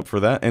sign up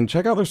for that. And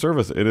check out their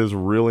service. It is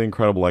really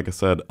incredible. Like I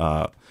said,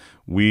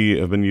 we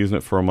have been using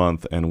it for a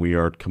month, and we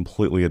are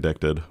completely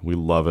addicted. We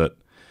love it.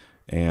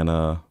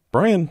 And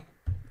Brian,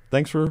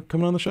 thanks for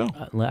coming on the show.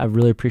 I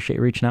really appreciate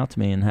you reaching out to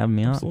me and having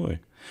me on. Absolutely.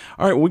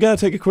 All right, we got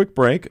to take a quick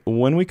break.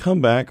 When we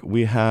come back,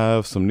 we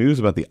have some news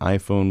about the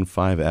iPhone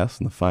 5S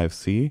and the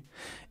 5C,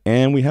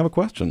 and we have a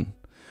question.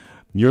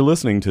 You're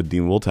listening to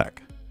Deemable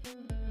Tech.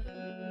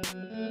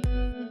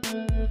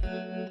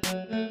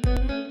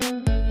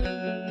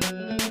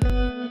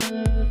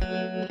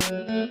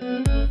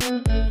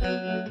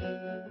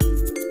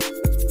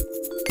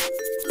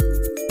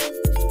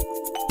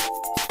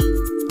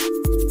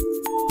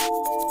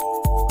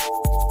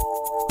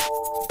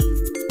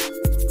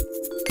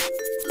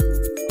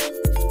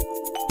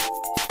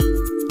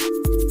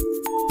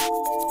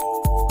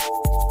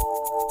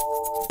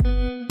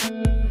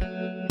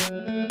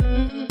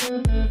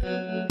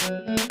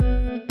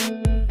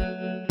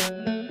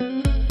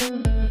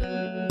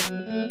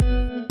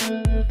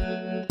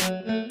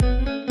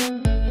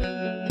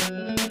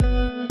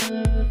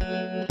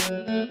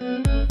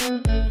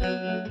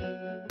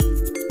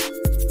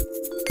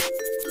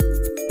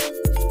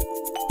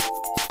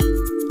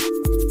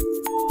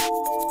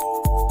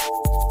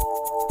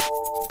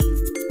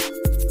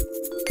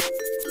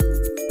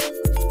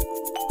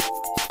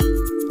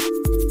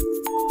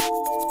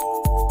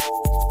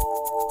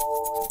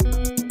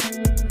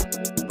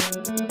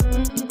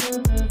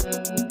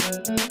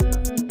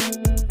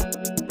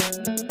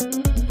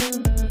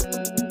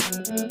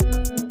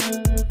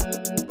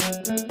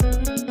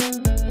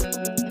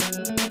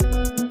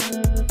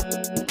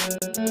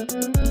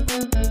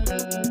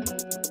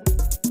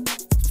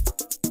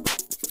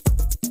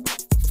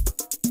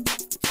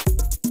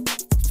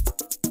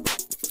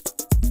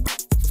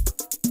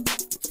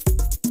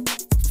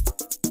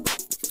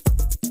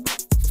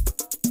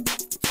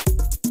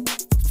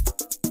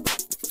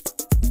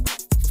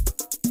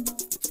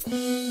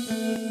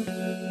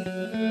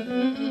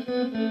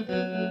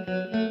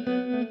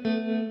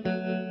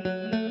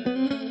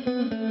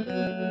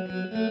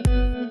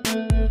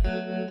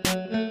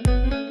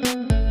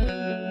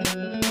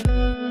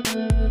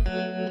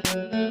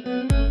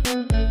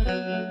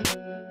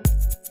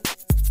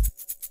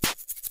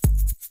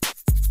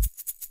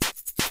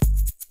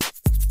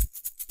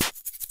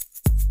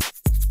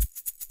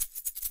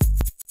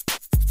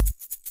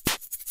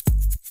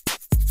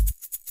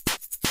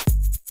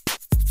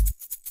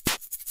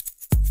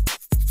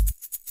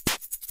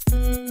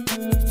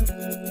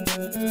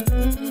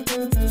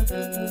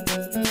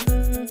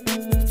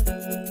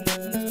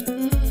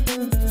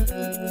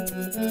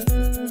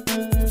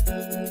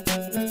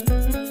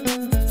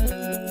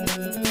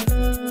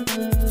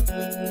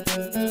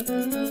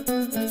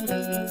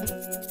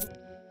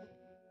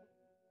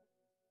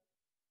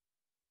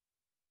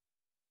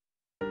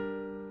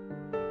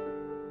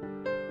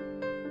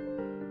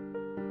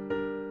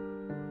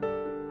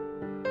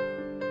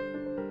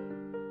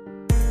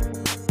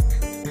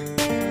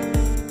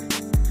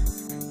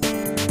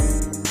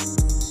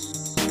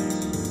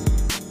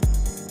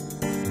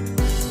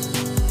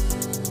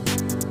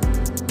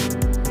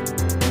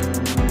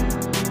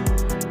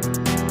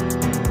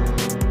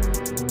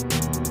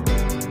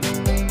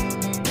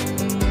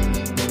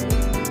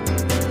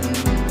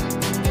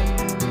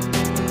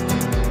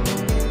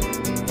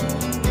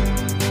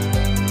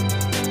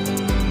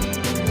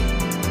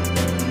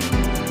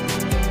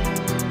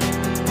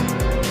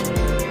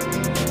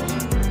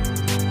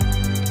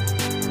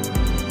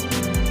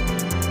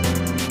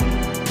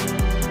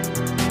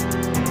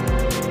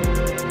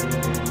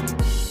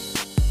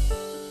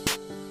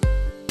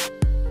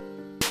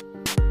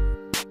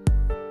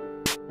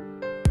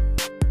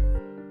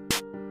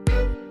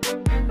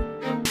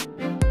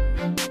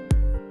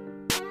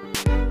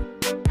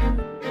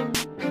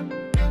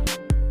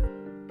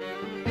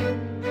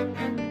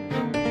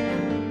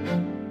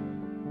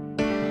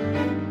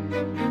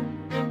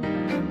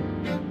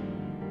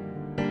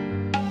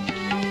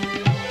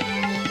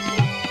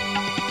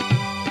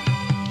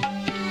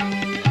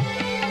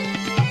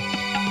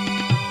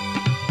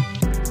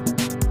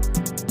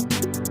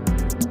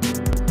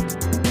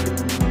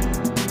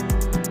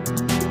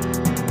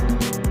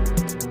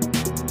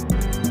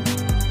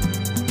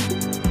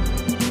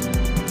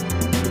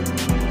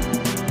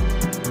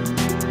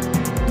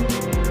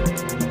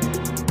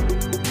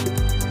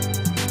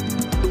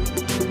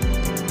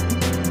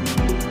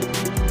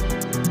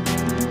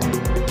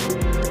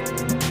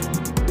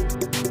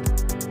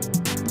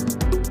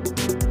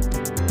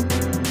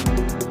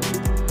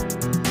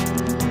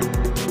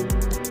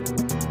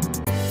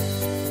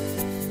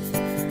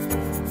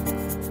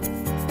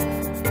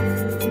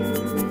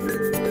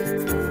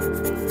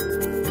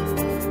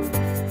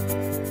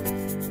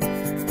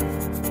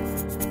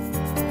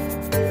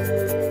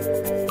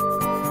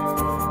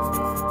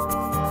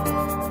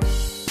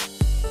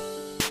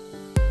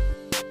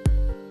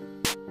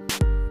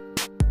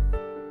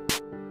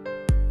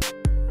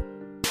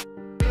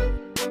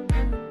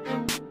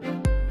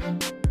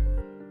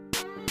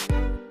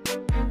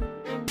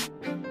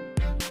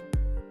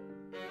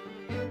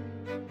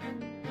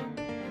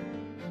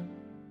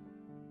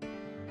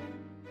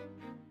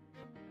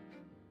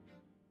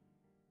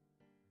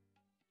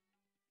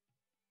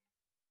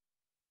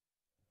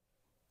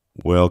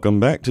 Welcome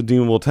back to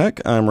Deemable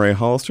Tech. I'm Ray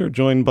Hollister,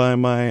 joined by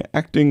my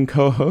acting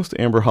co-host,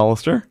 Amber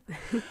Hollister.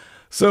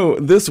 So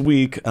this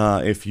week,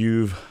 if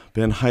you've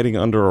been hiding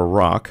under a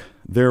rock,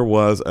 there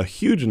was a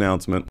huge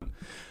announcement.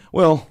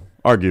 Well,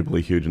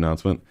 arguably huge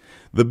announcement.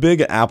 The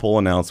big Apple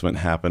announcement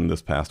happened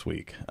this past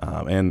week.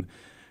 And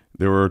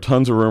there were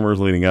tons of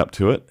rumors leading up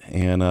to it.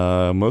 And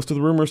most of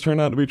the rumors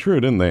turned out to be true,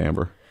 didn't they,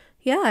 Amber?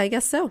 Yeah, I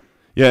guess so.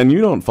 Yeah, and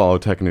you don't follow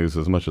tech news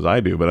as much as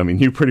I do, but I mean,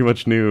 you pretty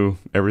much knew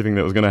everything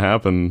that was going to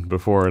happen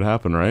before it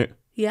happened, right?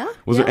 Yeah.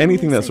 Was there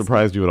anything that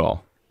surprised you at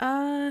all?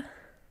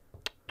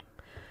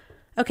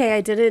 Okay, I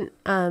didn't,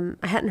 I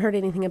hadn't heard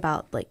anything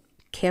about, like,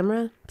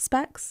 camera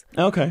specs.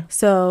 Okay.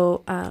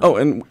 So,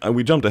 and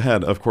we jumped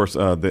ahead. Of course,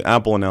 the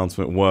Apple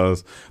announcement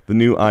was the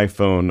new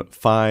iPhone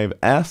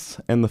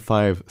 5S and the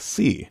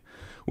 5C,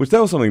 which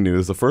that was something new.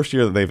 It's the first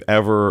year that they've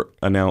ever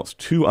announced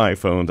two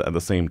iPhones at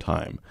the same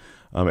time.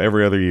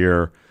 Every other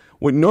year,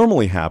 what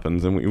normally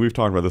happens, and we've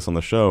talked about this on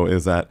the show,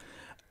 is that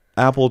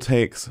Apple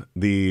takes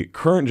the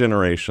current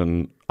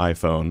generation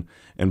iPhone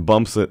and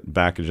bumps it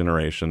back a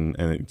generation,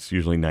 and it's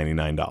usually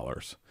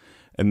 $99.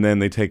 And then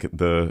they take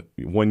the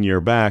 1 year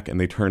back and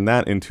they turn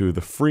that into the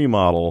free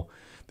model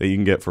that you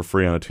can get for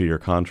free on a 2-year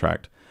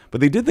contract.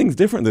 But they did things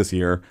different this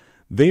year.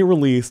 They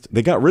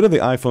got rid of the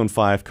iPhone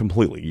 5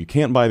 completely. You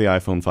can't buy the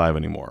iPhone 5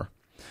 anymore.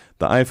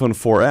 The iPhone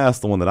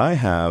 4S, the one that I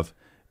have,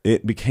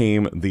 it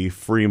became the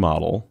free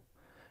model.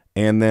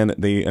 And then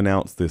they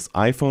announced this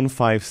iPhone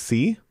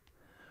 5C,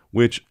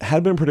 which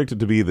had been predicted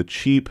to be the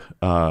cheap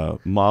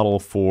model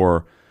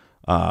for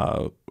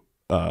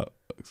third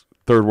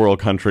world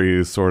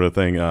countries sort of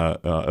thing,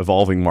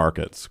 evolving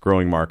markets,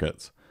 growing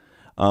markets.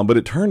 But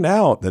it turned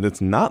out that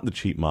it's not the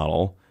cheap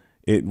model.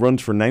 It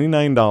runs for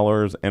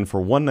 $99 and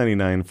for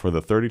 $199 for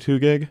the 32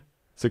 gig,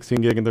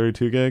 16 gig and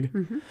 32 gig.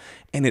 Mm-hmm.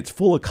 And it's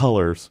full of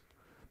colors,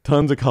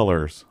 tons of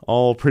colors,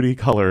 all pretty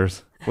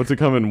colors. What's it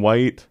come in?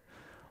 White,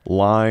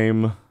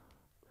 lime,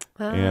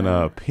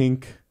 and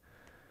pink,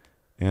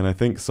 and I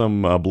think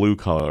some blue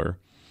color.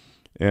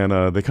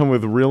 And they come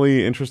with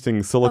really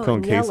interesting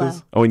silicone cases.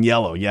 Yellow. Oh, and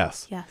yellow,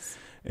 yes. Yes.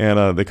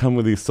 And they come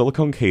with these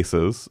silicone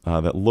cases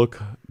that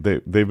look,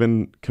 they've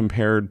been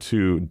compared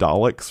to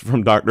Daleks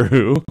from Doctor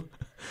Who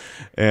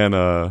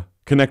and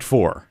Connect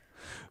 4.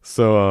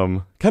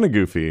 So kind of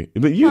goofy.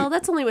 But Well,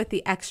 that's only with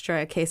the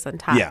extra case on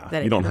top. Yeah,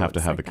 that you it don't kinda have to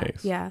looks have like the that.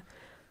 case. Yeah.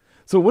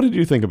 So what did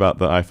you think about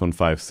the iPhone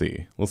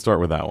 5C? Let's start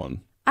with that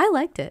one. I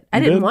liked it. I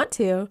You didn't did? want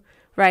to,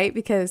 right?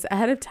 Because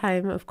ahead of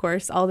time, of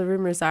course, all the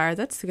rumors are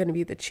that's going to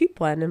be the cheap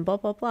one and blah,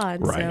 blah, blah.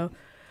 And Right. so,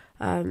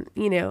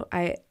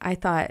 I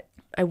thought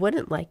I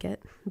wouldn't like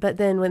it. But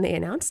then when they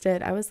announced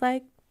it, I was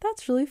like,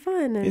 that's really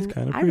fun. And It's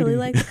kinda I really pretty.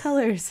 like the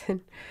colors.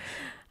 And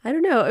I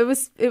don't know. It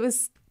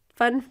was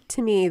fun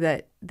to me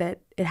that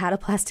it had a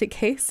plastic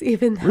case,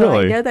 even though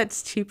Really? I know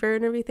that's cheaper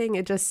and everything.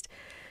 It just,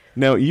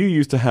 Now, you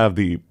used to have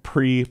the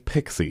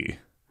pre-Pixie,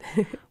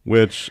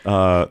 which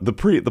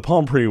the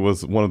Palm Pre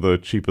was one of the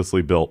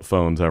cheapestly built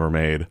phones ever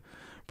made,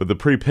 but the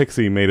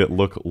pre-Pixie made it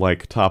look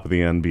like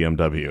top-of-the-end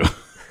BMW.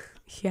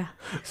 yeah.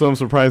 So I'm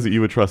surprised that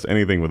you would trust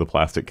anything with a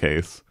plastic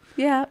case.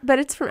 Yeah, but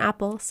it's from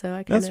Apple, so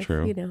I kind That's of,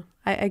 true.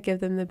 I give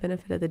them the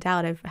benefit of the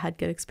doubt. I've had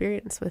good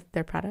experience with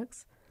their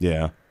products.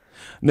 Yeah.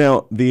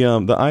 Now, the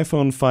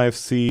iPhone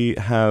 5C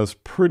has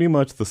pretty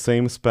much the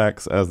same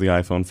specs as the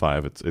iPhone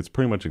 5. It's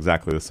pretty much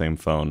exactly the same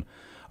phone,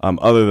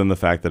 other than the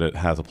fact that it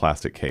has a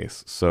plastic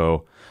case.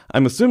 So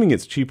I'm assuming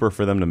it's cheaper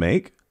for them to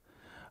make.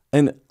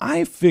 And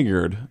I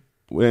figured,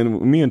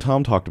 when me and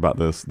Tom talked about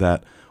this,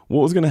 that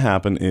what was going to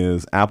happen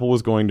is Apple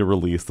was going to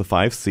release the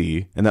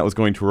 5C, and that was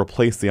going to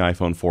replace the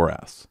iPhone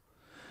 4S.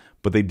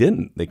 But they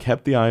didn't. They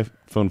kept the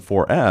iPhone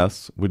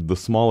 4S with the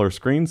smaller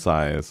screen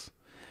size,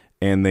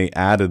 and they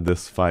added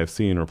this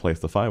 5C and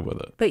replaced the 5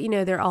 with it. But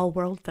they're all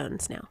world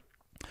phones now.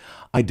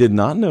 I did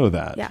not know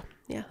that.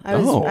 Yeah.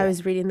 Oh. I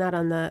was reading that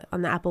on the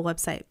Apple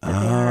website.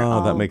 That they are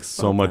all that makes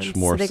so world much phones.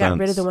 more So they got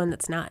rid of sense. the one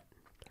that's not.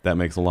 That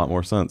makes a lot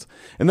more sense.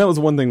 And that was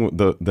one thing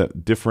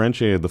that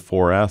differentiated the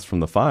 4S from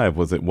the 5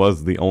 was it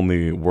was the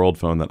only world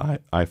phone that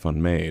iPhone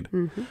made.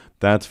 Mm-hmm.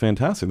 That's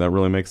fantastic. That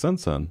really makes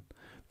sense then.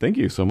 Thank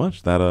you so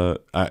much. That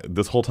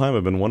this whole time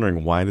I've been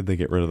wondering, why did they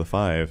get rid of the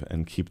 5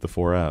 and keep the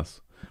 4S?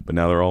 But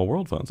now they're all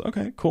world phones.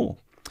 Okay, cool.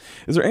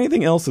 Is there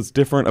anything else that's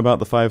different about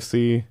the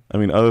 5C? I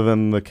mean, other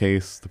than the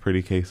case, the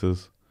pretty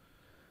cases?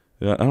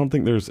 Yeah, I don't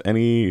think there's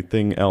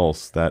anything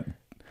else that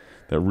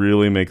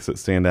really makes it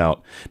stand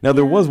out. Now,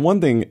 there was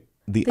one thing.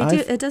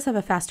 It does have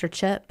a faster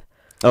chip.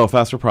 Oh,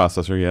 faster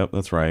processor. Yep,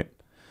 that's right.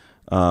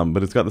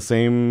 But it's got the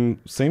same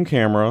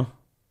camera,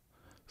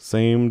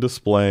 same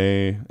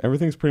display.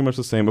 Everything's pretty much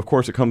the same. Of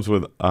course, it comes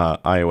with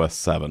iOS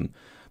 7,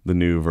 the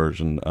new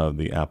version of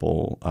the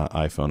Apple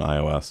iPhone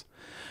iOS.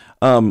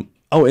 And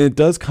it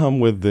does come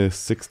with the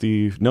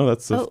 60. No,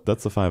 that's the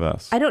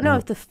 5S. I don't know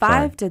if the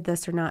 5 did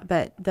this or not,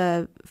 but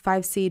the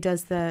 5C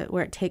does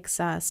where it takes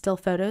still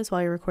photos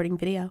while you're recording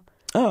video.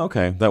 Oh,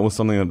 okay. That was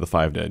something that the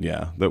 5 did,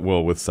 yeah.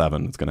 With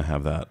 7, it's going to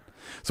have that.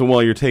 So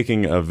while you're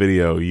taking a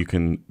video, you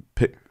can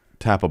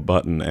tap a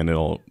button and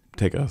it'll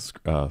take a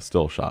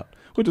still shot,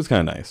 which is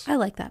kind of nice. I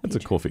like that It's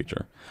feature. a cool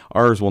feature.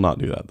 Ours will not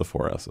do that, the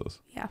 4S's.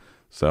 Yeah.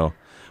 So,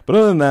 but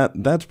other than that,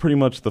 that's pretty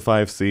much the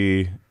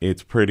 5C.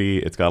 It's pretty.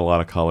 It's got a lot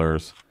of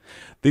colors.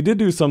 They did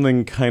do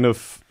something kind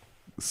of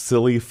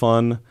silly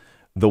fun.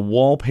 The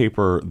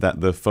wallpaper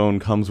that the phone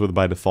comes with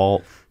by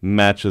default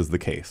matches the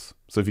case.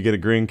 So if you get a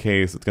green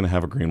case, it's going to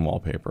have a green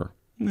wallpaper.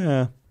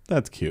 Yeah,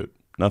 that's cute.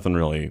 Nothing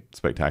really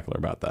spectacular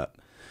about that.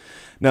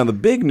 Now, the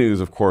big news,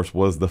 of course,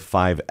 was the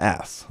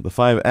 5S. The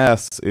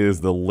 5S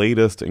is the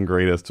latest and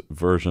greatest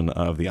version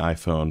of the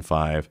iPhone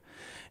 5.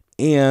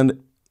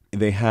 And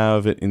they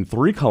have it in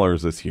 3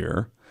 colors this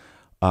year.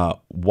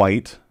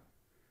 White,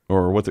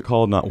 or what's it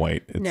called? Not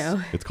white.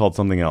 It's called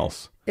something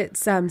else.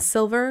 It's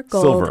silver,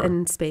 gold,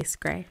 and space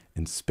gray.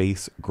 And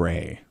space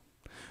gray.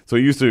 So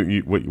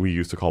what we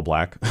used to call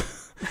black.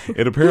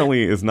 It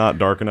apparently is not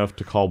dark enough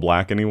to call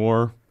black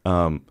anymore.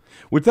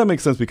 Which that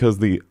makes sense because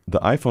the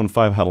iPhone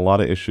 5 had a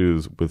lot of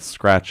issues with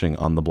scratching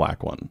on the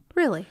black one.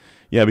 Really?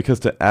 Yeah, because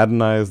to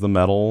adenize the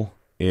metal,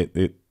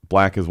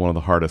 black is one of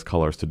the hardest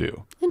colors to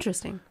do.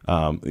 Interesting.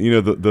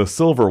 The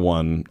silver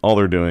one, all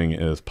they're doing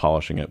is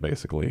polishing it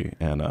basically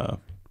and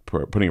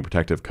putting a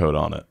protective coat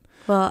on it.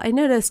 Well, I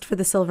noticed for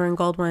the silver and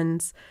gold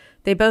ones,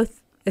 they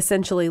both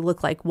essentially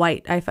look like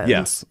white iPhones.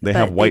 Yes, they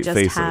have white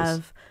they just faces.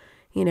 have,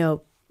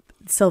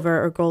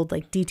 silver or gold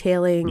like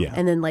detailing, Yeah.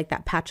 and then like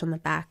that patch on the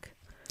back.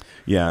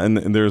 Yeah, and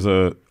there's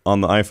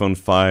on the iPhone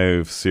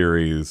 5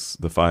 series,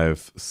 the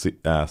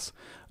 5S,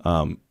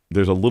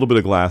 there's a little bit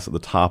of glass at the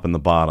top and the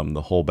bottom.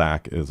 The whole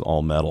back is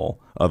all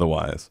metal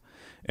otherwise.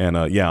 And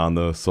on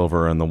the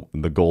silver and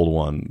the gold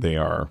one, they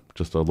are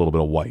just a little bit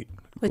of white.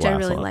 Which I glass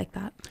really on it. like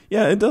that.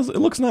 Yeah, it does. It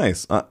looks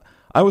nice.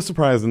 I was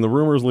surprised in the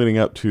rumors leading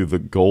up to the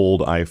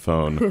gold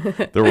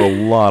iPhone. There were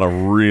a lot of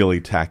really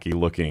tacky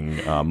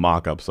looking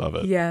mock-ups of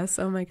it. Yes.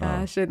 Oh my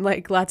gosh. And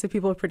like lots of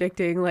people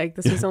predicting like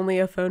this was only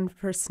a phone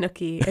for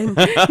Snooki. And,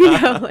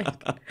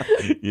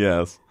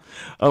 Yes.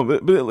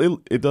 But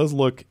it does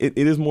look, it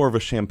is more of a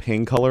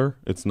champagne color.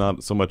 It's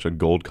not so much a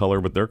gold color,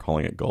 but they're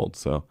calling it gold.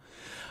 So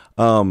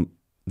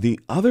the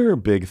other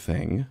big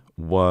thing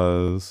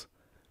was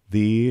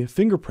the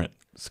fingerprint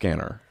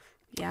scanner.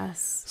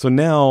 Yes. So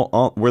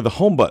now where the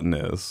home button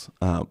is,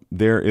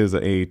 there is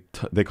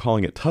they're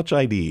calling it Touch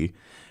ID,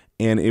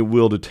 and it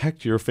will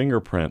detect your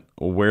fingerprint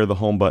where the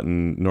home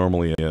button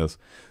normally is.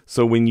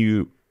 So when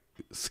you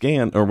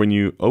scan or when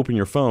you open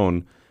your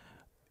phone,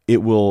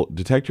 it will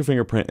detect your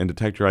fingerprint and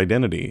detect your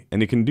identity.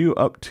 And it can do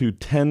up to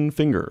 10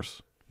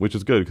 fingers, which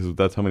is good because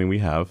that's how many we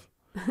have.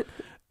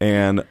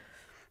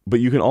 But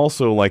you can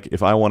also, like,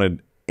 if I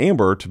wanted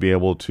Amber to be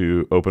able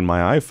to open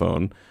my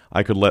iPhone,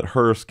 I could let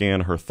her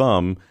scan her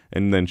thumb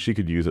and then she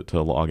could use it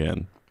to log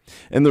in.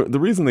 And the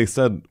reason they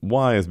said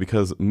why is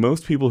because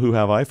most people who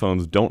have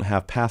iPhones don't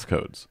have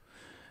passcodes.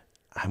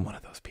 I'm one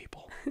of those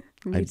people.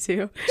 Me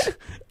too.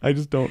 I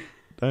just don't.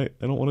 I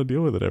don't want to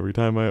deal with it every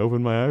time I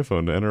open my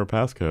iPhone to enter a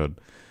passcode.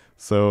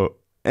 So,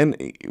 and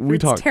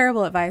it's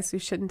terrible advice. You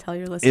shouldn't tell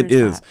your listeners It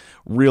is. that.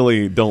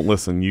 Really, don't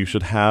listen. You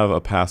should have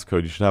a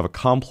passcode. You should have a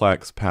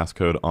complex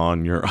passcode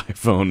on your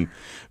iPhone,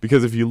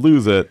 because if you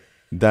lose it,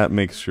 that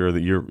makes sure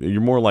that you're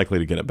more likely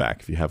to get it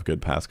back if you have a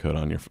good passcode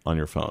on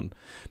your phone.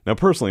 Now,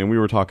 personally, and we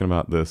were talking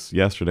about this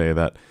yesterday,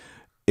 that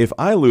if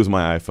I lose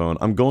my iPhone,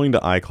 I'm going to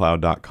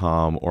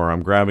iCloud.com or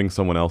I'm grabbing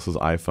someone else's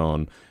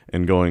iPhone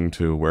and going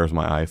to where's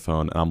my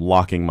iPhone, and I'm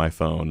locking my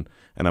phone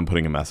and I'm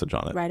putting a message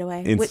on it right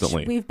away,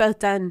 instantly. Which we've both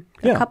done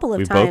a couple of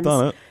we've times. Both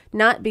done it.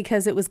 Not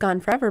because it was gone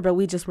forever, but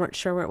we just weren't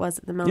sure where it was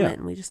at the moment, Yeah.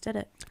 and we just did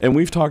it. And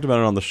we've talked about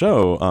it on the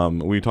show.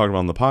 We talked about it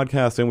on the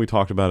podcast, and we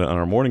talked about it on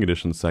our Morning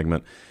Edition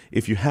segment.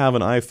 If you have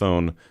an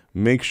iPhone,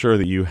 make sure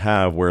that you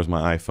have Where's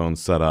My iPhone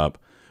set up,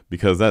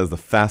 because that is the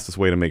fastest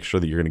way to make sure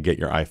that you're going to get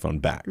your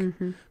iPhone back.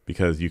 Mm-hmm.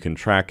 Because you can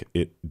track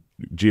it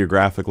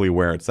geographically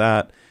where it's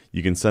at.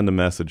 You can send a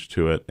message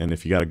to it, and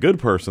if you got a good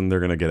person, they're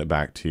going to get it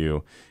back to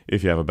you.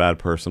 If you have a bad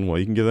person, well,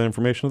 you can give that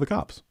information to the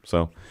cops.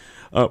 So,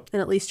 and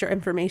at least your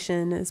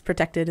information is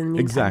protected in the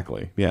meantime.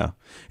 Exactly, yeah.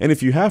 And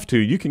if you have to,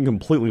 you can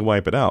completely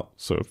wipe it out.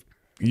 So if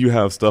you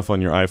have stuff on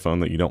your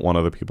iPhone that you don't want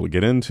other people to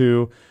get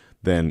into,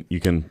 then you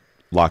can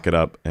lock it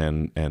up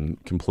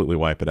and completely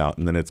wipe it out,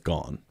 and then it's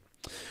gone.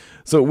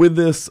 So with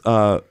this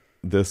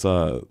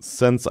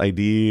Sense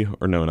ID,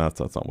 or no, that's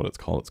not what it's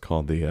called. It's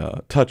called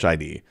the Touch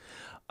ID.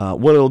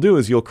 What it'll do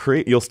is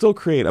you'll still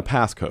create a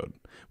passcode,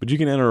 but you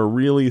can enter a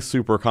really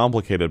super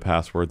complicated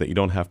password that you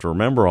don't have to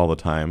remember all the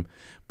time,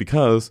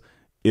 because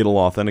it'll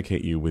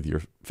authenticate you with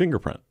your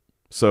fingerprint.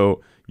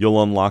 So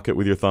you'll unlock it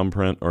with your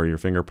thumbprint or your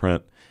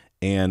fingerprint,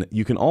 and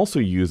you can also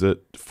use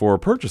it for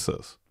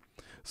purchases.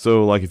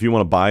 So like if you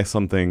want to buy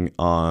something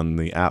on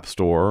the App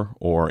Store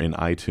or in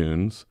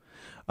iTunes,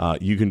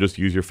 you can just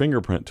use your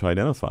fingerprint to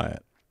identify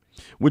it,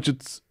 which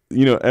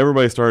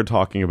everybody started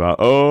talking about,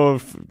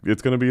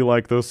 it's going to be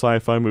like those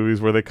sci-fi movies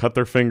where they cut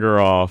their finger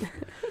off.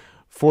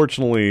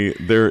 Fortunately,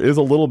 there is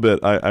a little bit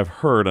I've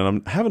heard,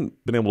 and I haven't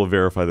been able to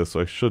verify this,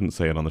 so I shouldn't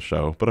say it on the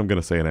show, but I'm going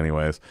to say it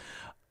anyways.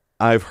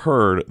 I've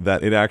heard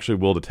that it actually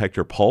will detect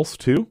your pulse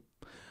too.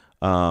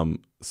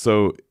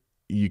 So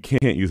you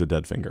can't use a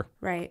dead finger.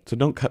 Right. So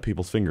don't cut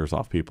people's fingers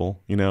off,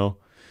 people,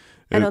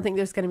 I don't think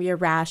there's going to be a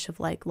rash of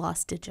like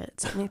lost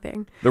digits or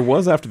anything. There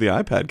was after the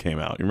iPad came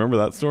out. You remember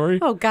that story?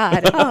 Oh,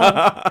 God.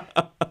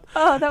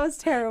 Oh, that was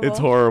terrible. It's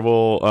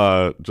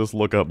horrible. Just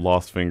look up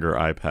lost finger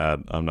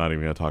iPad. I'm not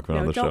even going to talk about it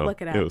on the show. Don't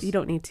look it up. You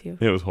don't need to.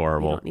 It was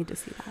horrible. You don't need to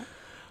see that.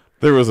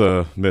 There was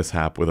a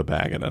mishap with a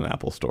bag at an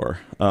Apple store.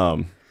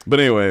 But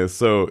anyways,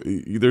 so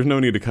there's no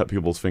need to cut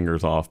people's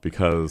fingers off,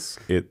 because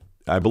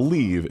I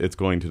believe it's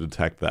going to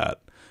detect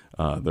that.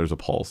 There's a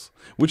pulse,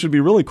 which would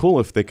be really cool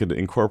if they could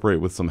incorporate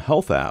with some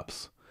health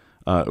apps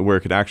where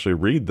it could actually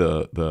read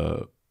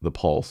the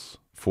pulse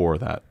for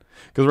that.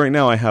 Because right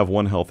now I have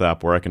one health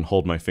app where I can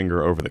hold my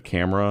finger over the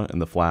camera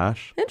and the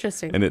flash.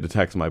 Interesting. And it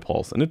detects my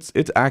pulse, and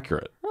it's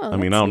accurate. Oh, I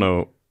mean, I don't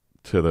know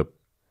to the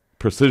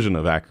precision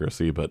of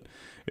accuracy, but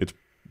it's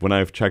when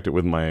I've checked it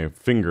with my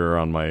finger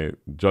on my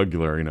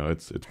jugular,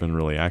 it's been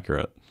really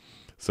accurate.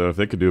 So if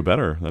they could do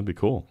better, that'd be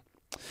cool.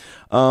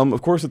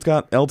 Of course, it's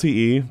got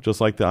LTE,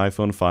 just like the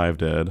iPhone 5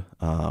 did.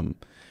 And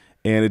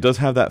it does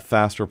have that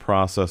faster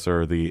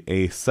processor, the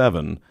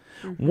A7.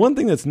 Mm-hmm. One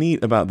thing that's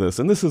neat about this,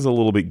 and this is a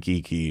little bit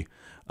geeky,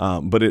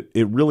 but it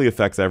really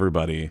affects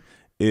everybody,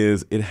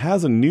 is it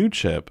has a new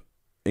chip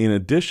in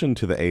addition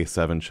to the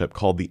A7 chip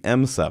called the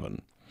M7.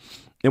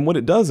 And what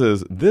it does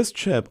is, this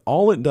chip,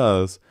 all it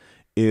does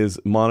is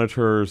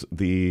monitors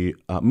the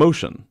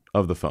motion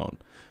of the phone.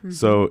 Mm-hmm.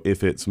 So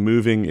if it's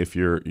moving, if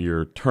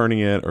you're turning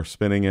it or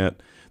spinning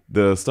it,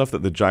 the stuff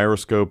that the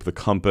gyroscope, the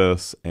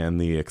compass, and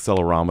the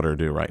accelerometer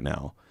do right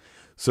now,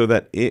 so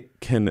that it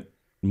can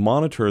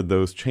monitor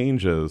those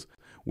changes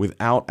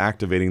without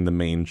activating the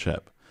main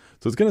chip.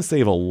 So it's going to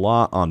save a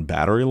lot on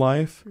battery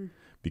life,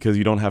 because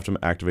you don't have to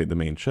activate the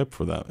main chip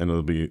for that, and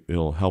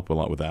it'll help a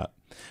lot with that.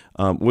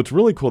 What's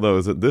really cool though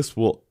is that this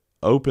will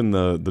open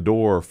the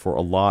door for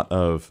a lot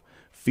of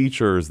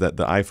features that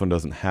the iPhone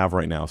doesn't have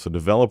right now. So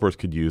developers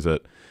could use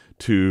it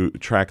to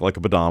track like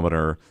a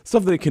pedometer,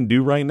 stuff that it can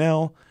do right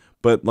now.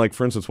 But like,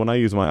 for instance, when I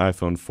use my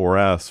iPhone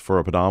 4S for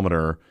a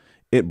pedometer,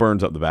 it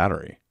burns up the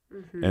battery.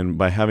 Mm-hmm. And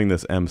by having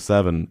this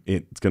M7,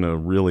 it's going to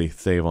really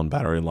save on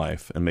battery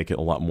life and make it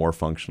a lot more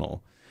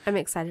functional. I'm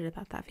excited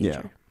about that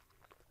feature.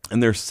 Yeah.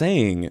 And they're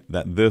saying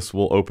that this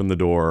will open the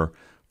door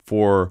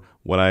for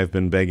what I've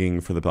been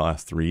begging for the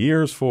last 3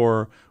 years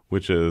for,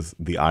 which is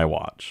the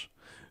iWatch.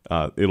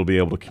 It'll be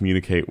able to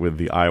communicate with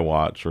the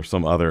iWatch or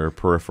some other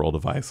peripheral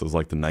devices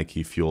like the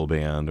Nike Fuel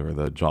Band or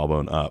the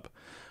Jawbone Up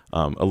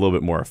a little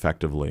bit more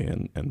effectively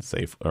and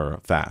safe or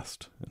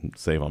fast and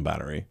save on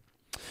battery.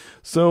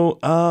 So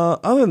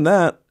other than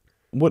that,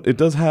 it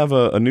does have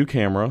a new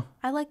camera.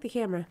 I like the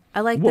camera.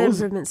 I like the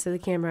improvements to the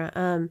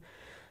camera.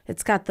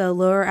 It's got the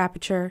lower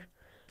aperture,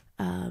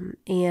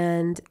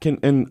 and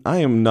I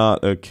am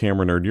not a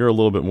camera nerd. You're a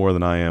little bit more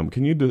than I am.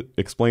 Can you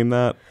explain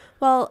that?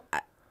 Well,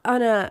 what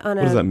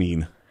does that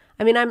mean?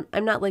 I mean,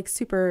 I'm not like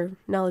super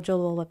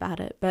knowledgeable about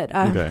it, but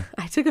I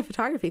took a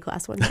photography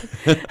class one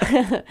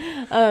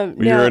time.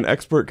 You're an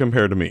expert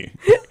compared to me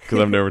because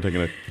I've never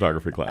taken a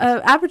photography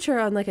class. Aperture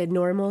on like a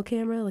normal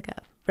camera, like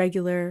a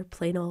regular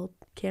plain old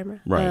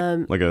camera,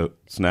 right? Like a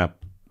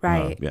snap,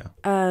 right?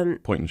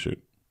 Point and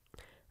shoot.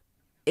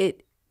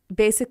 It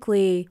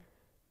basically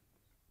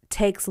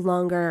takes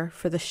longer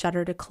for the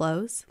shutter to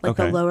close, like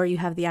the lower you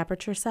have the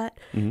aperture set,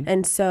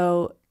 and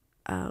so.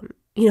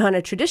 On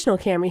a traditional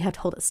camera, you have to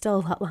hold it still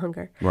a lot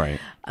longer. Right.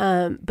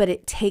 But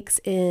it takes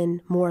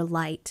in more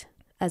light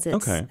as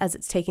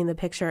it's taking the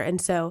picture.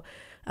 And so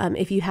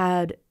if you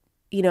had,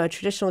 a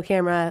traditional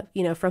camera,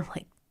 from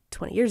like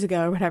 20 years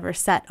ago or whatever,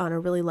 set on a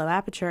really low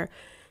aperture,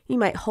 you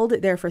might hold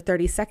it there for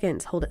 30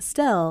 seconds, hold it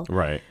still.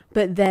 Right.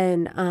 But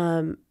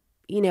then,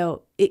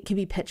 it could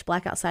be pitch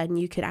black outside and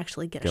you could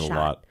actually get a shot. A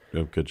lot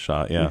of good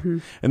shot, yeah.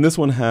 And this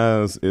one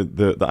has,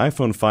 the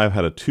iPhone 5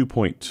 had a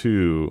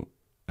 2.2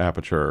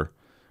 aperture,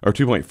 or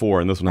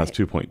 2.4, and this one has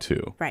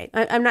 2.2. Right.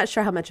 I'm not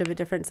sure how much of a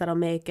difference that'll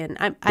make. And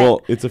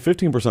it's a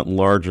 15%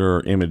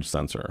 larger image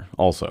sensor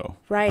also.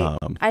 Right.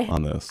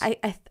 On this.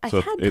 I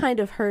kind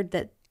of heard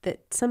that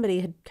somebody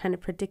had kind of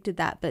predicted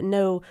that, but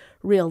no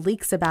real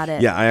leaks about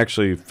it. Yeah, I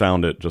actually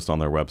found it just on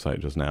their website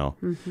just now.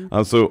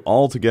 So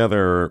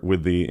altogether,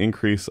 with the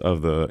increase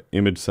of the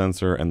image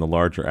sensor and the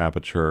larger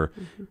aperture,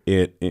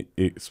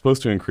 it's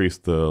supposed to increase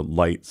the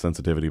light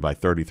sensitivity by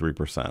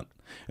 33%.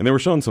 And they were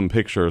showing some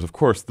pictures. Of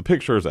course, the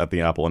pictures at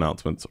the Apple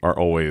announcements are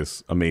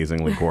always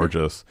amazingly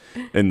gorgeous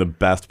in the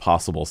best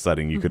possible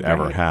setting you could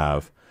ever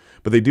have.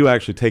 But they do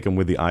actually take them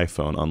with the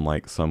iPhone,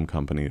 unlike some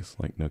companies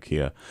like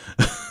Nokia.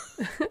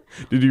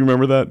 Did you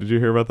remember that? Did you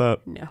hear about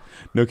that? No.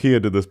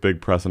 Nokia did this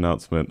big press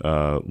announcement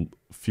a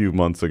few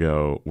months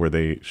ago where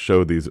they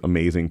showed these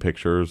amazing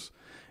pictures,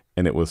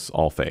 and it was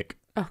all fake.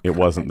 Oh, it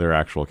wasn't their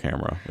actual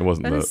camera. It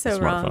wasn't the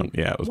smartphone. Wrong.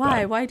 Yeah, it was Why?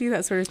 bad. Why do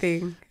that sort of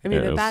thing? I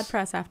mean, the bad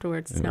press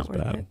afterwards is not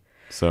worth it.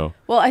 So,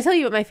 well, I tell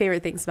you what my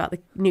favorite things about the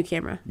new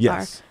camera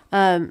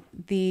are.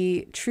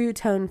 The True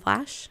Tone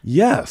Flash.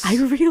 Yes. I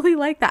really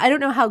like that. I don't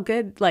know how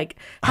good,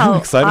 how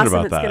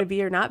awesome it's going to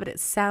be or not, but it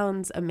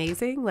sounds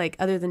amazing. Like,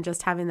 other than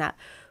just having that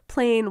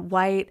plain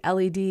white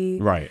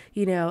LED. Right.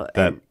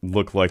 That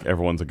look like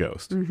everyone's a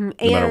ghost, no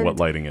matter what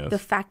lighting is. The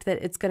fact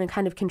that it's going to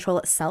kind of control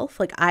itself.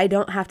 Like, I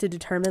don't have to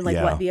determine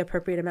what the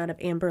appropriate amount of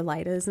amber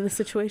light is in the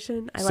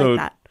situation. I like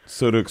that.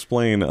 So to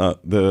explain,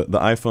 the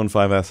iPhone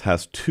 5S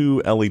has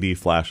 2 LED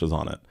flashes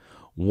on it.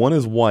 One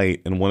is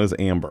white and one is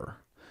amber.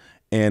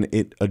 And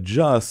it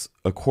adjusts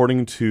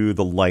according to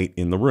the light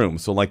in the room.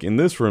 So like in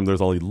this room, there's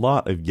a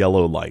lot of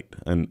yellow light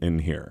in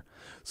here.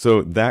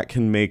 So that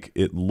can make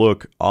it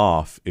look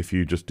off if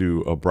you just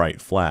do a bright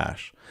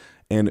flash.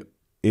 And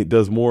it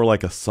does more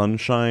like a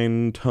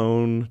sunshine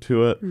tone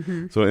to it.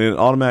 So it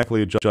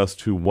automatically adjusts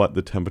to what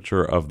the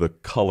temperature of the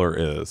color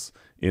is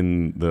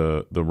in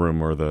the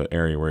room or the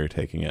area where you're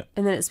taking it.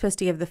 And then it's supposed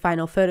to give the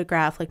final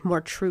photograph like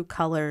more true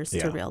colors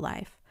to real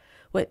life,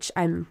 which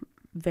I'm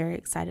very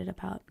excited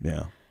about.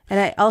 Yeah. And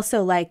I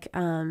also like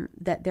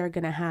that they're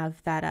going to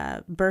have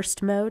that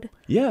burst mode.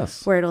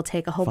 Yes. Where it'll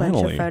take a whole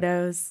bunch of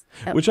photos.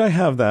 Which I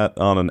have that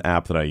on an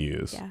app that I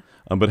use. Yeah.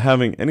 But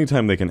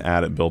anytime they can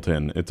add it built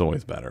in, it's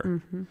always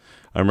better.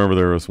 I remember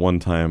there was one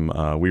time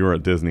we were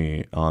at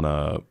Disney on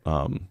a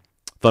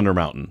Thunder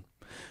Mountain.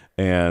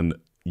 And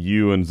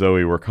you and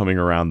Zoe were coming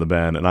around the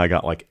bend, and I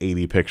got like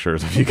 80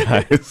 pictures of you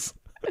guys.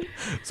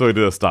 So I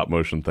did a stop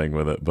motion thing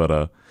with it.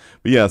 But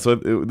yeah, so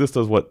this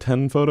does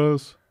 10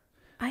 photos?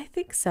 I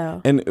think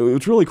so. And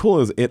what's really cool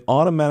is it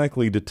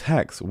automatically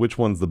detects which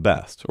one's the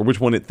best or which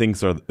one it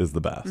thinks is the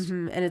best.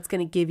 And it's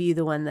going to give you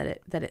the one that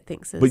it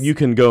thinks is. But you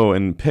can go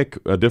and pick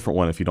a different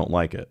one if you don't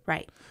like it.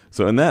 Right.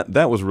 So and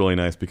that was really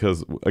nice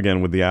because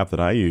again with the app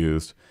that I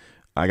used,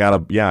 I got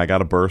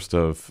a burst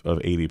of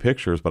 80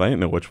 pictures, but I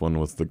didn't know which one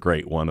was the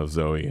great one of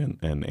Zoe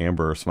and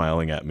Amber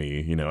smiling at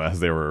me,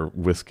 as they were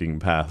whisking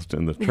past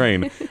in the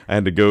train. I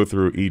had to go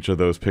through each of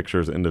those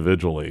pictures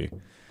individually.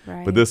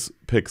 Right. But this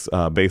picks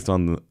based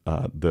on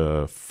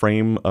the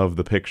frame of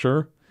the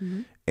picture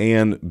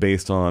and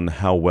based on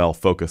how well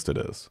focused it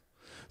is.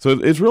 So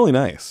it's really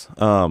nice.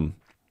 Now,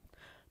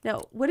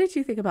 what did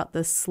you think about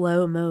the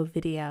slow-mo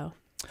video?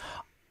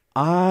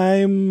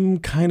 I'm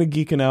kind of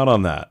geeking out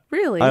on that.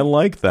 Really? I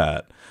like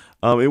that.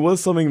 It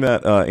was something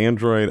that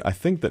I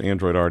think that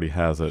Android already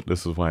has it.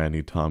 This is why I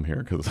need Tom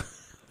here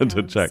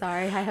to check.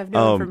 Sorry, I have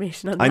no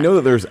information on that. I know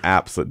that there's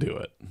apps that do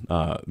it,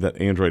 that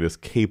Android is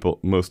capable,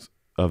 most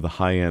of the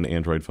high-end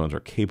Android phones are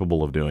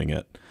capable of doing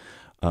it.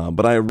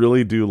 But I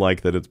really do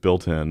like that it's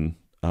built in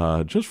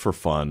just for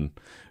fun.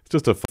 It's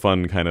just a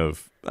fun kind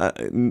of...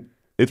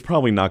 it's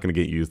probably not going to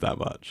get used that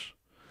much.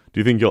 Do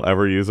you think you'll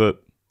ever use it?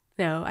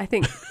 No, I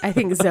think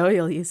Zoe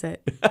will use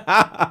it.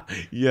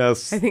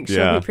 Yes. I think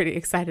she'll be pretty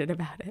excited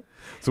about it.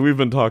 So we've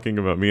been talking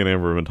about, me and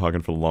Amber have been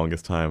talking for the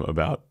longest time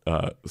about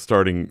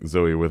starting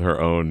Zoe with her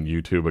own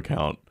YouTube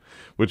account,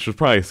 which is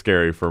probably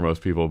scary for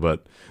most people,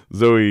 but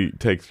Zoe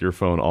takes your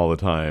phone all the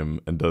time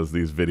and does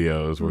these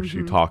videos where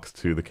she talks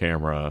to the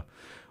camera,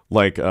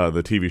 like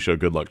the TV show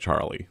Good Luck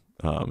Charlie,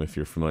 if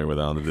you're familiar with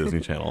that on the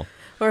Disney Channel.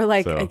 Or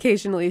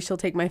occasionally she'll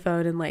take my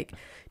phone and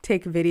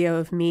take video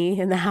of me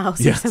in the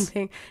house or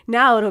something.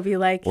 Now it'll be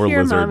like, or here,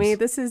 lizards. Mommy,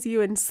 this is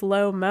you in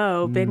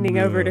slow-mo bending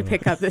over to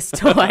pick up this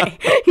toy.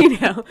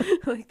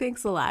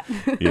 Thanks a lot.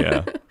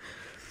 Yeah.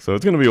 So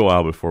it's going to be a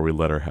while before we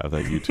let her have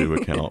that YouTube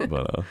account,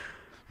 but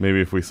maybe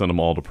if we send them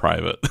all to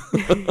private.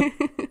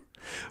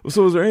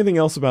 So is there anything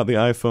else about the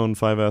iPhone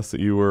 5S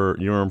that you were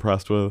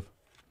impressed with?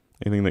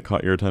 Anything that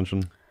caught your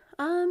attention?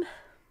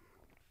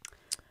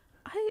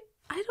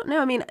 I don't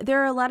know. I mean,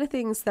 there are a lot of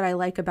things that I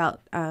like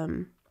about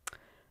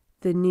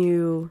the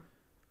new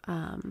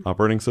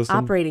operating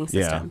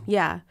system.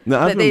 Yeah.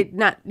 No, but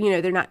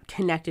they're not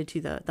connected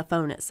to the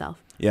phone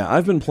itself. Yeah,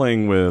 I've been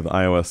playing with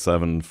iOS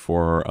 7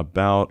 for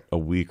about a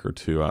week or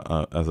two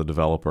as a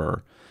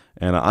developer,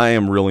 and I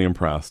am really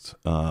impressed.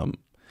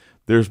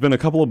 There's been a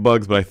couple of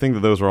bugs, but I think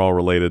that those are all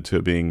related to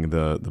it being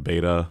the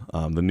beta.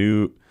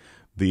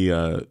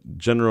 The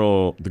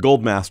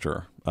Gold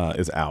Master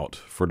is out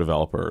for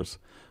developers.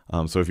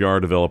 So if you are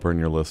a developer and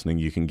you're listening,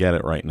 you can get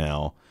it right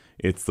now.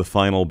 It's the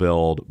final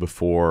build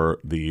before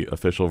the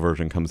official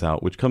version comes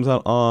out, which comes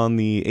out on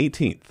the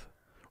 18th,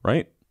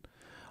 right?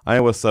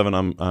 iOS 7,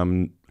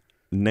 I'm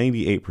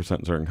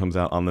 98% certain comes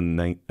out on the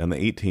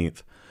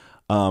 18th.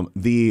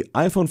 The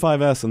iPhone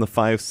 5S and the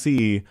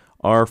 5C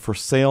are for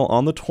sale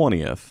on the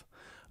 20th.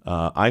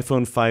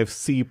 iPhone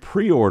 5C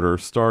pre-order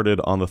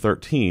started on the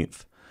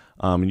 13th.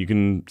 And you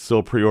can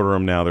still pre-order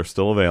them now. They're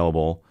still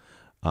available.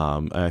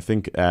 And I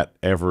think at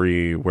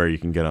everywhere you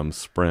can get them,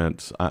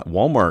 Sprint,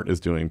 Walmart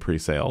is doing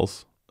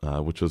pre-sales,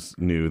 which is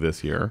new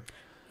this year.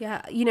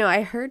 Yeah,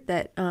 I heard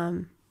that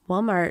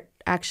Walmart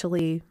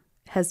actually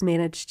has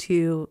managed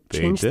to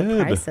change the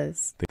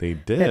prices. They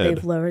did. That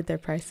they've lowered their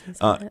prices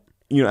on it.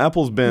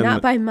 Apple's been...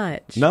 Not by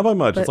much.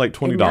 It's like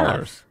 $20.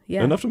 Enough.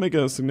 Yeah. Enough to make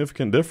a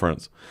significant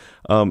difference.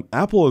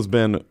 Apple has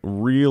been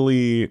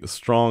really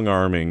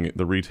strong-arming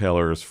the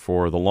retailers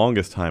for the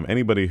longest time.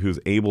 Anybody who's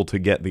able to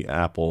get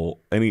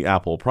any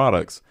Apple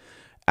products,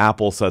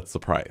 Apple sets the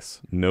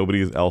price.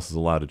 Nobody else is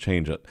allowed to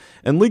change it.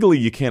 And legally,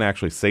 you can't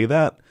actually say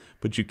that,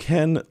 but you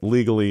can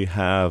legally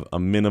have a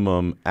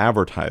minimum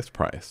advertised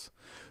price.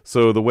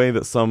 So the way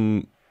that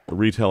some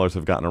retailers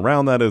have gotten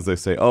around that is they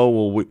say, oh,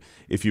 well,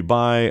 if you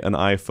buy an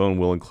iPhone,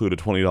 we'll include a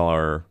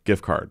 $20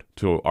 gift card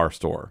to our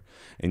store,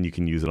 and you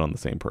can use it on the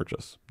same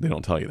purchase. They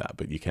don't tell you that,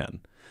 but you can.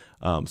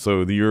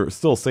 So you're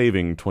still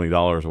saving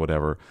 $20 or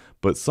whatever,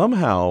 but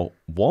somehow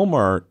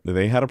Walmart,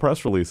 they had a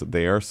press release that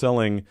they are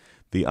selling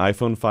the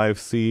iPhone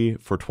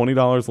 5C for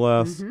 $20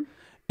 less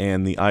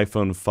and the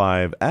iPhone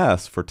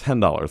 5S for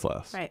 $10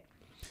 less. Right.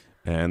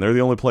 And they're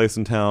the only place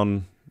in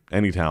town,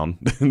 any town,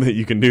 that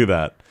you can do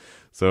that.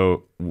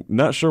 So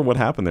not sure what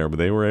happened there, but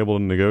they were able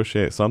to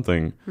negotiate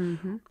something,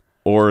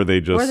 or they're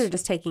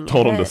just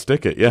told them to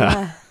stick it.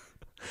 Yeah,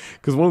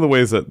 because one of the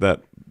ways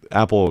that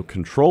Apple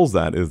controls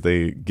that is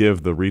they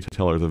give the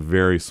retailers a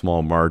very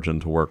small margin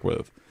to work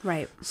with.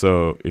 Right.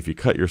 So if you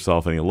cut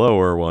yourself any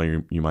lower, well,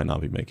 you might not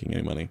be making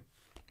any money.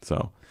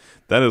 So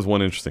that is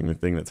one interesting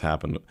thing that's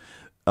happened.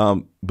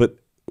 But what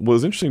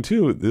was interesting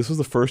too, this was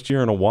the first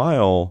year in a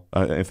while,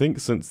 I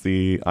think since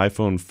the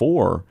iPhone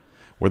 4,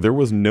 where there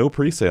was no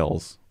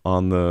pre-sales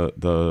on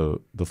the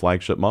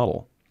flagship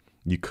model.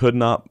 You could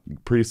not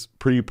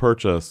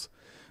pre-purchase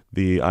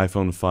the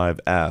iPhone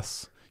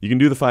 5S. You can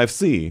do the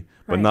 5C,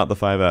 but not the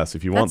 5S.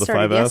 If you want the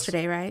 5S,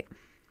 yesterday, right?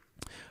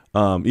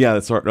 Yeah,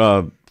 that's Friday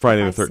the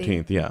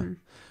 5C. 13th.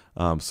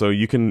 Yeah. So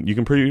you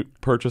can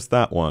pre-purchase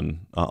that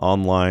one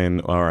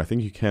online, or I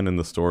think you can in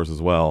the stores as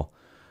well.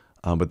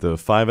 But the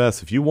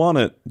 5S, if you want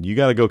it, you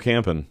got to go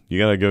camping. You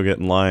got to go get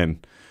in line,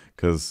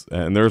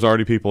 and there's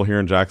already people here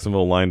in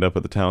Jacksonville lined up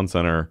at the town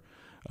center.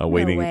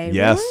 Waiting. No way,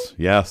 yes,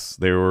 really? yes,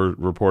 they were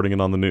reporting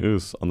it on the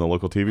news on the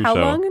local TV show. How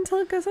long until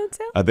it goes on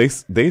sale?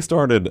 They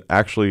started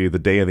actually the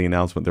day of the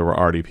announcement. There were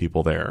already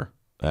people there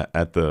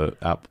at the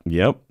app.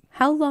 Yep.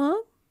 How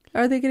long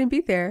are they going to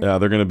be there?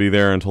 They're going to be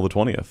there until the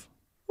 20th.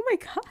 Oh my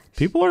gosh.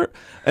 People are,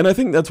 and I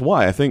think that's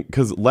why. I think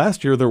because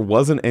last year there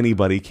wasn't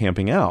anybody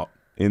camping out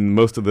in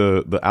most of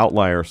the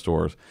outlier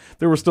stores.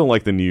 There were still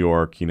like the New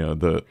York,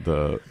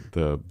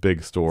 the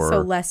big store.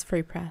 So less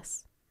free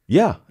press.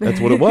 Yeah, that's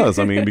what it was.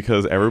 I mean,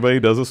 because everybody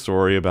does a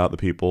story about the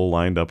people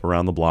lined up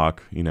around the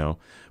block,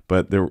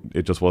 but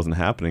it just wasn't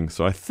happening.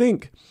 So I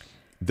think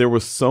there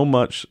was so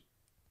much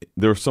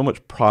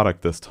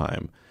product this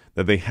time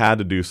that they had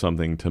to do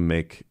something to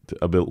make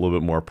little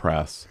bit more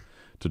press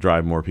to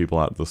drive more people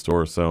out to the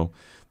store. So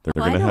They're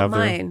Well, going I to don't have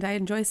mind. I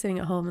enjoy sitting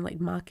at home and like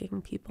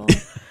mocking people,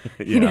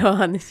 Yeah.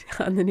 on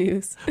the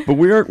news. But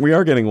we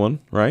are getting one,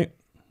 right?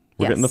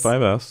 We're getting the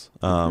Yes.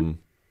 5S.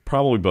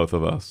 Probably both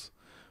of us,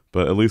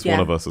 but at least one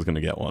Yeah. of us is going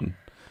to get one.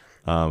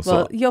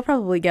 Well, you'll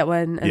probably get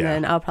one, and Yeah.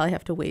 then I'll probably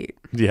have to wait.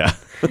 Yeah.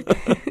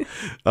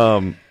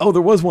 There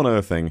was one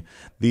other thing.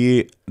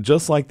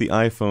 Just like the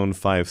iPhone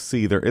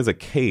 5C, there is a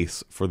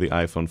case for the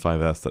iPhone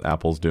 5S that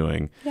Apple's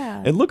doing.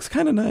 Yeah. It looks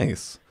kind of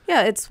nice.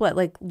 Yeah, it's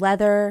like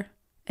leather,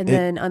 and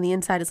then on the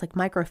inside it's like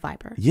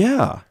microfiber.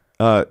 Yeah.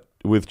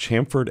 With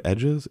chamfered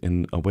edges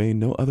in a way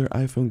no other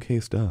iPhone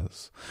case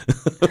does.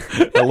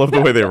 I love the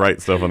way they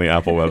write stuff on the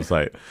Apple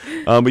website.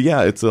 But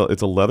yeah, it's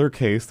a leather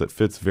case that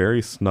fits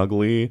very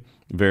snugly,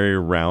 very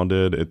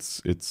rounded.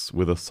 It's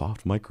with a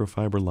soft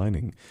microfiber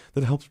lining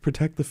that helps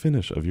protect the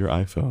finish of your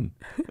iPhone.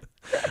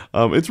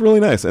 It's really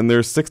nice, and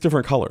there's 6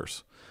 different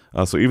colors.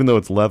 So even though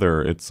it's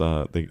leather,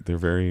 they're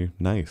very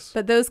nice.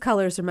 But those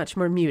colors are much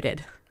more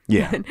muted.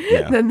 Yeah,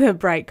 Than the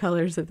bright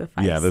colors of the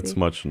 5C. Yeah, that's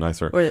much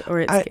nicer. Or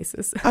its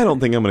cases. I don't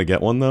think I'm going to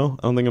get one, though.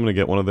 I don't think I'm going to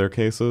get one of their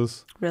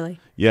cases. Really?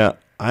 Yeah,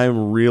 I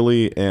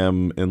really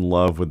am in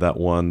love with that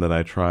one that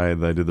I tried,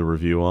 that I did the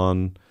review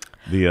on,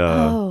 the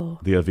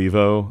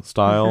Avivo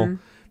style. Mm-hmm.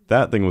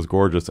 That thing was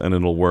gorgeous, and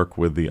it'll work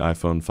with the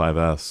iPhone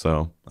 5S.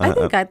 So I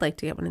think I'd like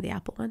to get one of the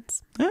Apple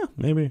ones. Yeah,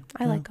 maybe.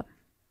 I like them.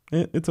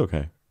 It's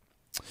okay.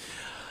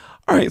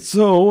 All right,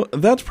 so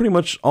that's pretty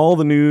much all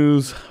the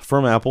news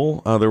from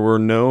Apple. There were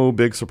no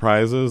big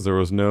surprises. There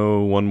was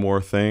no one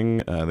more thing.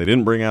 They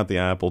didn't bring out the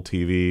Apple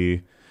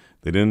TV.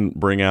 They didn't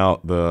bring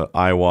out the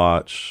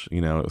iWatch.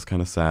 It was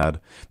kind of sad.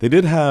 They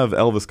did have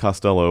Elvis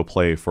Costello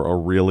play for a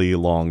really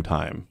long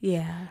time.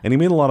 Yeah. And he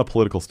made a lot of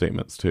political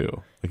statements,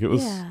 too. Like, it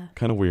was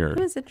kind of weird.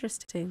 It was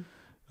interesting.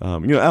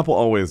 Apple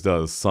always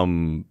does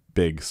some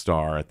big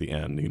star at the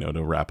end,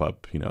 to wrap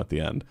up, at the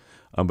end.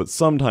 But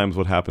sometimes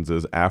what happens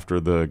is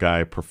after the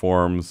guy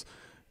performs,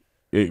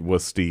 it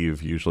was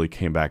Steve usually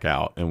came back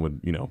out and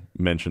would,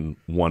 mention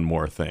one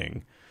more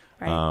thing.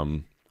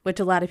 Right.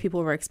 Which a lot of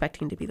people were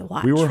expecting to be the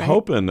watch. We were right?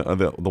 hoping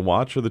the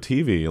watch or the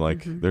TV,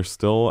 like they're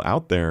still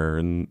out there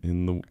in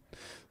the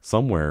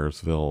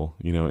somewheresville,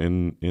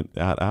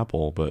 at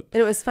Apple. But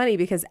and it was funny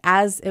because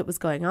as it was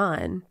going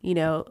on,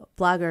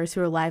 bloggers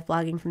who were live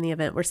blogging from the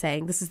event were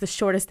saying, this is the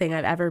shortest thing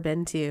I've ever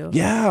been to.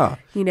 Yeah.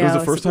 It was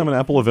the first time an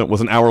Apple event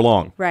was an hour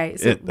long. Right.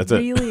 So That's it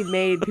really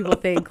made people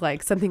think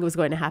like something was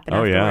going to happen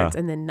afterwards,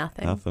 and then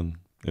nothing. Nothing.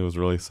 It was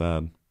really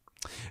sad.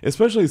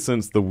 Especially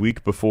since the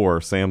week before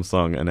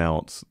Samsung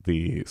announced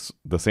the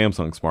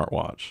Samsung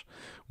smartwatch,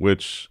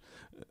 which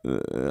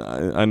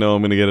I know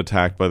I'm going to get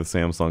attacked by the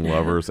Samsung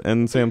lovers,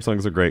 and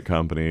Samsung's a great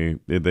company.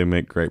 They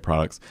make great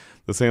products.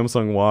 The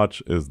Samsung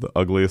watch is the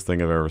ugliest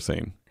thing I've ever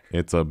seen.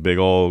 It's a big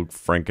old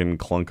franken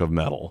clunk of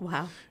metal.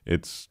 Wow.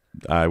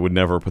 I would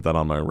never put that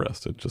on my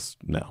wrist.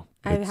 No.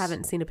 I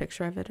haven't seen a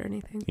picture of it or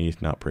anything.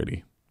 It's not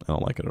pretty. I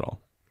don't like it at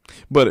all.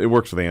 But it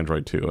works with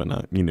Android too,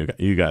 and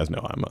you guys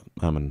know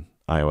I'm an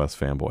iOS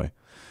fanboy,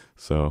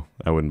 so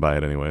I wouldn't buy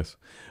it anyways.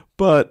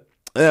 But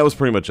that was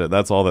pretty much it.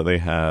 That's all that they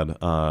had.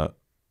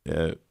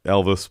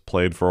 Elvis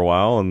played for a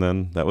while, and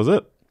then that was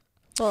it.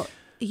 Well,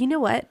 you know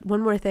what?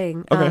 One more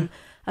thing. Okay.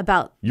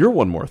 About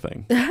one more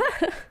thing.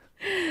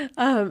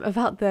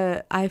 about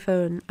the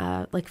iPhone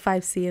like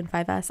 5C and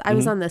 5S. I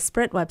was on the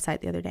Sprint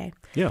website the other day.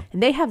 Yeah.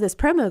 And they have this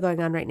promo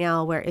going on right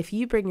now where if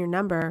you bring your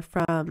number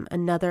from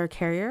another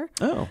carrier,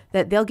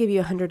 that they'll give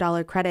you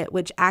 $100 credit,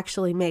 which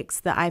actually makes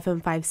the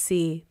iPhone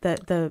 5C,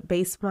 the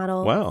base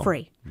model,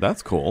 free.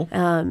 That's cool.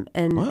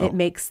 It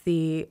makes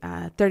the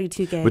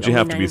 32 gig. But you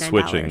have to be $99.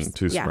 switching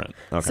to Sprint.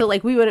 Okay. So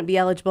like we wouldn't be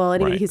eligible.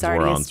 Anybody Right, who's 'cause we're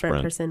already a on Sprint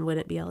Sprint. person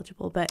wouldn't be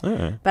eligible. But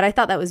I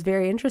thought that was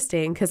very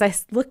interesting because I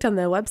looked on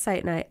the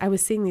website and I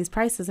was seeing these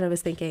prices and I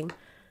was thinking,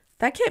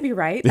 that can't be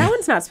right. That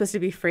one's not supposed to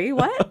be free.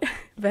 What?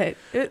 But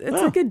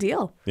it's a good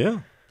deal. Yeah.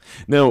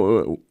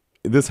 Now,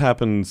 this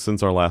happened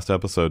since our last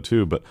episode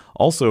too, but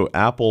also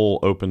Apple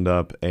opened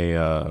up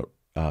a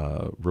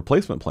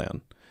replacement plan,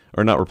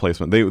 or not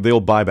replacement. They'll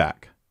buy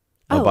back.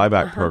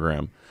 Buyback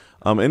program.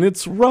 And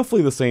it's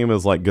roughly the same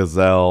as like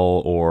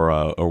Gazelle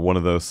or one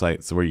of those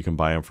sites where you can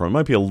buy them from. It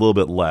might be a little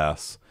bit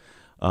less.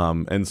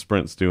 And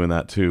Sprint's doing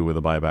that too with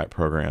a buyback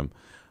program.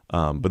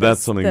 But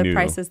that's something new. The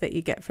prices that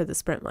you get for the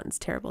Sprint one's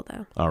terrible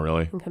though. Oh,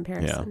 really? In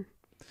comparison.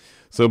 Yeah.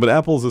 So, but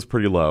Apple's is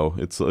pretty low.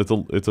 It's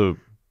a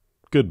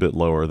good bit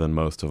lower than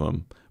most of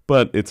them,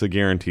 but it's a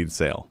guaranteed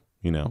sale.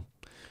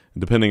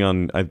 Depending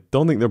on, I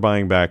don't think they're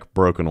buying back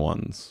broken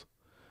ones,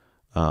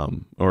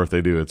 or if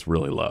they do, it's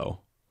really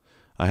low.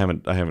 I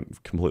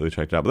haven't completely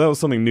checked out, but that was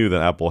something new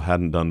that Apple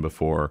hadn't done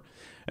before.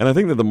 And I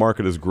think that the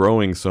market is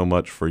growing so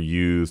much for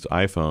used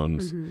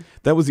iPhones.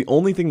 That was the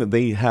only thing that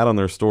they had on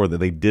their store that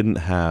they didn't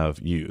have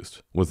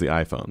used was the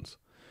iPhones.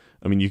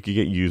 I mean, you could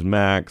get used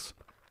Macs,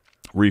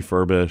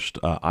 refurbished,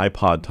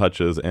 iPod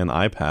Touches, and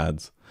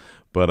iPads,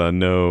 but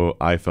no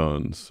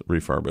iPhones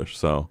refurbished.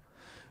 So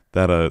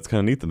that it's kind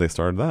of neat that they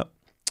started that.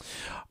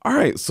 All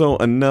right, so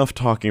enough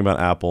talking about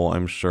Apple.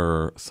 I'm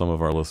sure some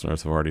of our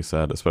listeners have already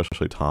said,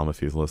 especially Tom, if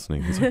he's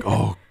listening, he's like,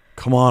 oh,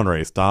 come on,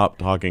 Ray, stop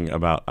talking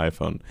about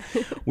iPhone.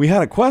 We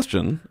had a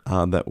question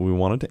that we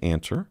wanted to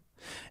answer,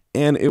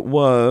 and it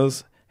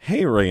was,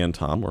 hey, Ray and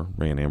Tom, or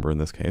Ray and Amber in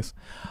this case,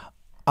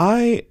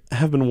 I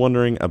have been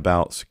wondering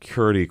about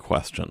security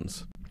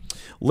questions.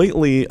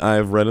 Lately,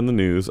 I've read in the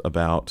news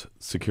about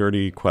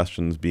security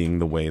questions being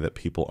the way that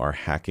people are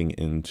hacking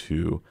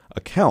into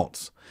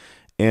accounts.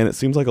 And it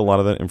seems like a lot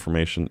of that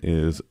information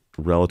is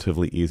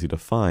relatively easy to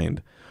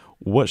find.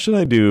 What should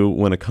I do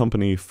when a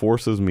company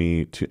forces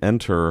me to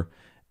enter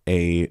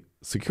a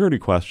security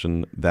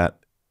question that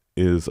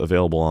is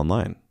available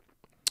online?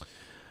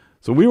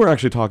 So we were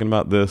actually talking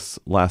about this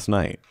last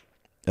night.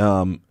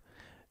 A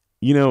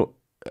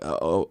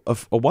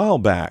while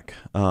back,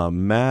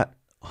 Matt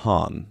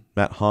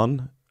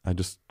Hahn, I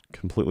just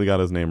completely got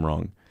his name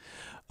wrong,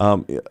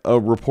 a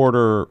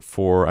reporter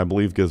for, I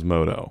believe,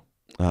 Gizmodo,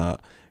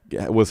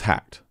 was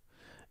hacked.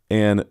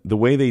 And the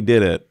way they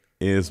did it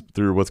is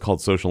through what's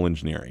called social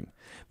engineering.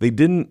 They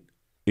didn't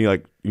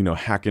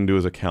hack into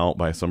his account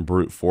by some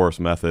brute force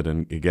method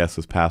and guess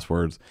his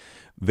passwords.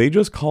 They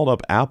just called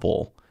up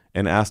Apple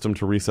and asked him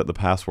to reset the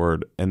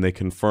password, and they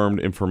confirmed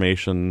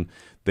information.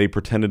 They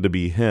pretended to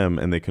be him,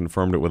 and they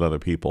confirmed it with other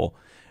people.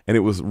 And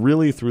it was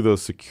really through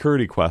those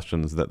security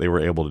questions that they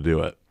were able to do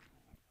it.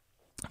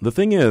 The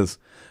thing is,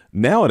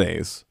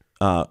 nowadays,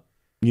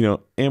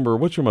 Amber,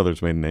 what's your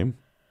mother's maiden name?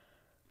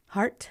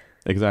 Hart.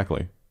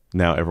 Exactly.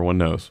 Now everyone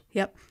knows.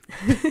 Yep.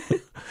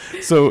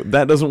 So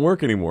that doesn't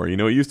work anymore. It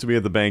used to be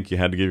at the bank, you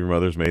had to give your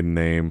mother's maiden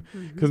name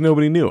because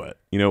nobody knew it.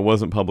 It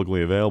wasn't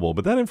publicly available.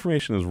 But that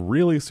information is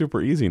really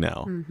super easy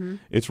now.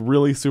 It's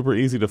really super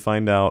easy to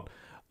find out.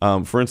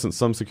 For instance,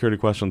 some security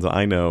questions that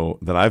I know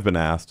that I've been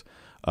asked,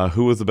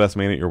 who was the best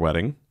man at your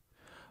wedding?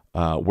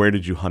 Where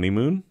did you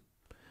honeymoon?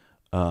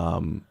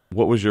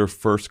 What was your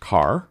first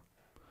car?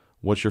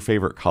 What's your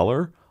favorite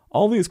color?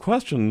 All these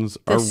questions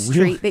are the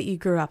street that you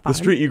grew up on. The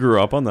street you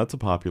grew up on, that's a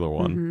popular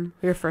one.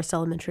 Your first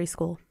elementary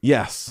school.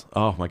 Yes.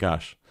 Oh, my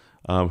gosh.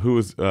 Who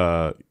was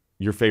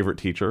your favorite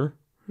teacher?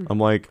 I'm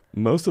like,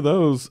 most of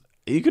those,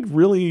 it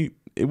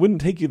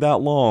wouldn't take you that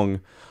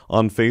long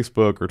on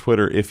Facebook or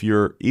Twitter if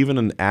you're even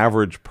an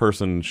average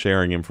person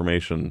sharing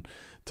information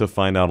to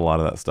find out a lot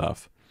of that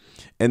stuff.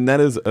 And that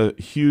is a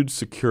huge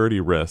security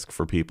risk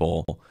for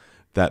people,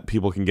 that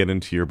people can get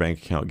into your bank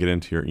account, get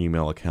into your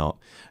email account.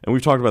 And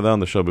we've talked about that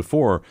on the show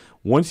before.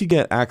 Once you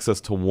get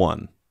access to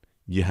one,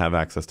 you have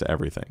access to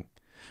everything.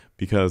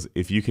 Because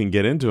if you can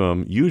get into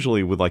them,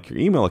 usually with like your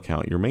email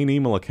account, your main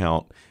email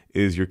account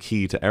is your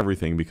key to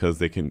everything,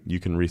 because you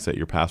can reset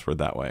your password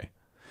that way.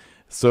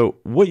 So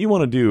what you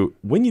want to do,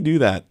 when you do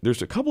that,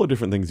 there's a couple of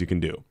different things you can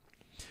do.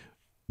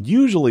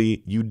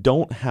 Usually you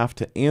don't have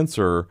to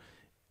answer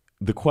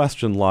the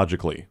question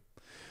logically.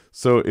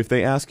 So if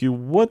they ask you,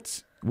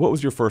 what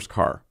was your first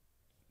car?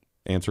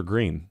 Answer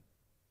green.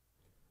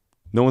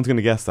 No one's going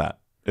to guess that.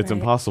 It's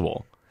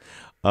impossible.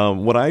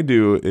 What I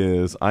do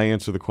is I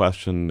answer the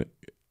question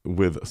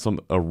with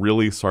a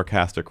really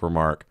sarcastic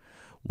remark,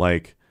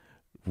 like,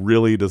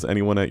 really, does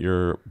anyone at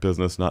your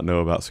business not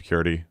know about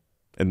security?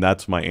 And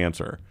that's my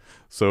answer.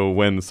 So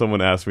when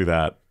someone asks me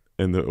that,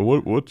 and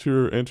what's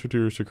your answer to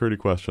your security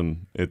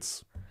question?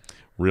 It's,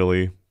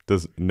 really,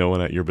 does no one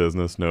at your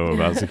business know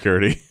about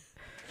security?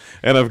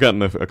 And I've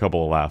gotten a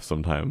couple of laughs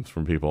sometimes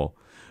from people.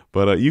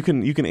 But you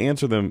can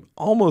answer them,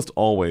 almost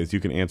always, you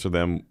can answer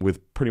them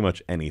with pretty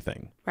much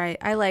anything. Right.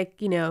 I like,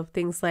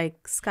 things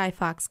like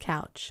Skyfox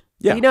couch.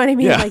 Yeah. You know what I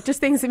mean? Yeah. Like just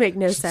things that make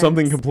no sense.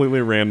 Something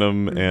completely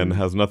random and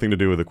has nothing to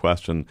do with the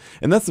question.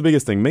 And that's the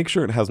biggest thing. Make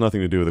sure it has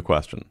nothing to do with the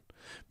question.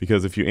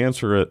 Because if you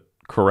answer it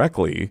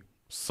correctly,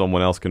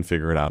 someone else can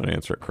figure it out and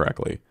answer it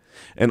correctly.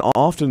 And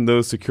often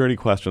those security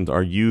questions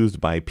are used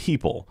by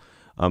people.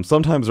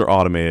 Sometimes they're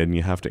automated and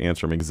you have to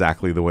answer them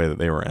exactly the way that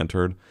they were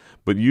entered.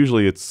 But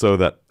usually it's so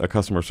that a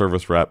customer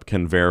service rep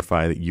can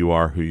verify that you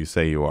are who you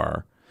say you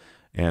are.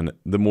 And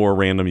the more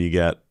random you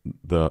get,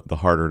 the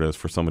harder it is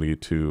for somebody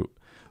to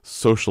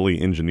socially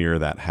engineer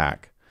that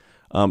hack.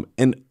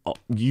 And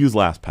use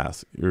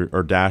LastPass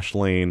or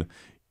Dashlane.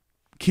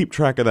 Keep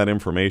track of that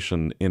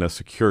information in a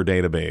secure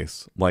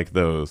database like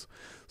those,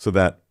 so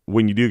that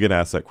when you do get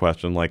asked that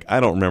question, like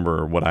I don't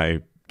remember what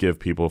I give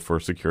people for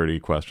security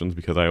questions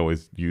because I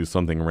always use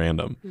something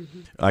random.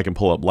 I can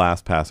pull up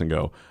LastPass and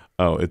go,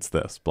 oh, it's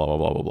this, blah, blah,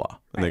 blah, blah, blah.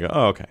 And they go,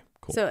 oh, okay,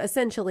 cool. So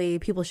essentially,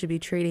 people should be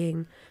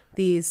treating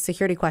these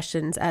security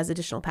questions as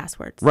additional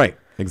passwords. Right,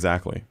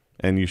 exactly.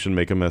 And you should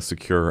make them as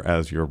secure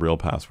as your real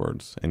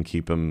passwords and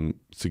keep them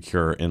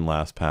secure in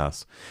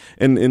LastPass.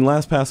 And in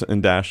LastPass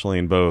and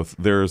Dashlane both,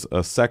 there's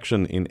a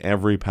section in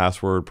every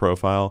password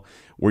profile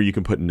where you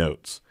can put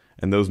notes.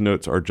 And those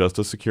notes are just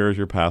as secure as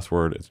your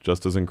password. It's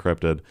just as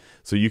encrypted.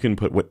 So you can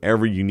put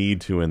whatever you need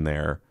to in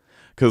there.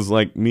 Because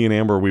like me and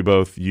Amber, we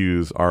both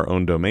use our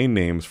own domain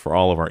names for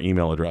all of our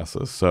email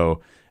addresses.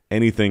 So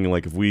anything,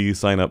 like if we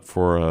sign up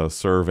for a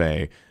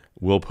survey,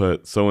 we'll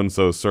put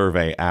so-and-so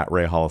survey at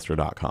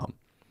rayhollister.com.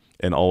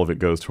 And all of it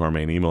goes to our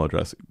main email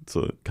address. It's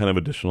a kind of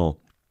additional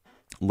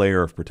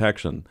layer of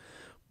protection.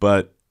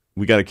 But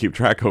we got to keep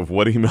track of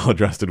what email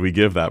address did we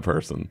give that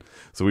person.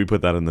 So we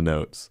put that in the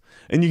notes.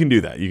 And you can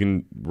do that. You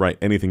can write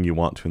anything you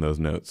want to in those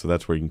notes. So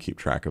that's where you can keep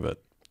track of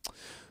it.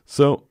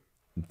 So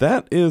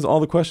that is all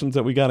the questions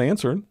that we got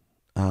answered.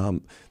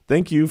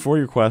 Thank you for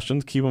your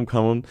questions. Keep them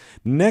coming.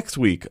 Next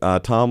week,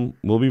 Tom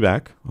will be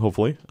back,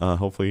 hopefully.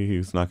 Hopefully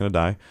he's not going to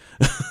die.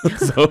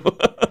 So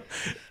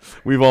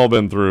we've all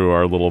been through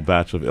our little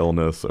batch of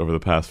illness over the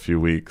past few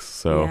weeks.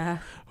 So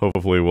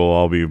hopefully we'll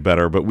all be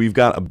better. But we've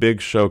got a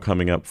big show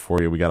coming up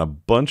for you. We got a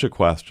bunch of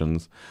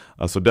questions.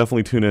 So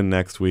definitely tune in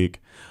next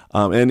week.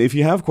 And if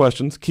you have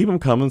questions, keep them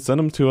coming. Send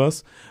them to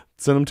us.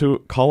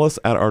 Call us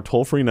at our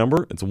toll-free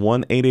number. It's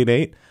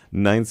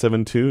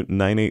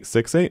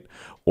 1-888-972-9868.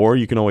 Or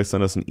you can always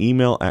send us an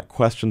email at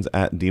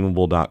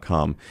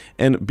questions@deemable.com.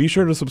 And be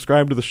sure to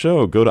subscribe to the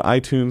show. Go to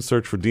iTunes,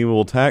 search for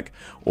Deemable Tech,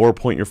 or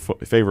point your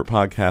favorite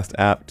podcast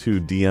app to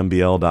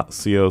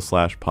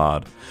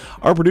dmbl.co/pod.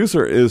 Our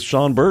producer is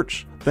Sean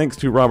Birch. Thanks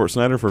to Robert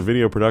Snyder for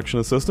video production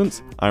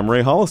assistance. I'm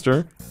Ray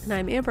Hollister. And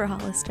I'm Amber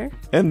Hollister.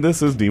 And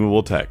this is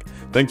Deemable Tech.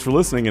 Thanks for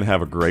listening and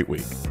have a great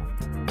week.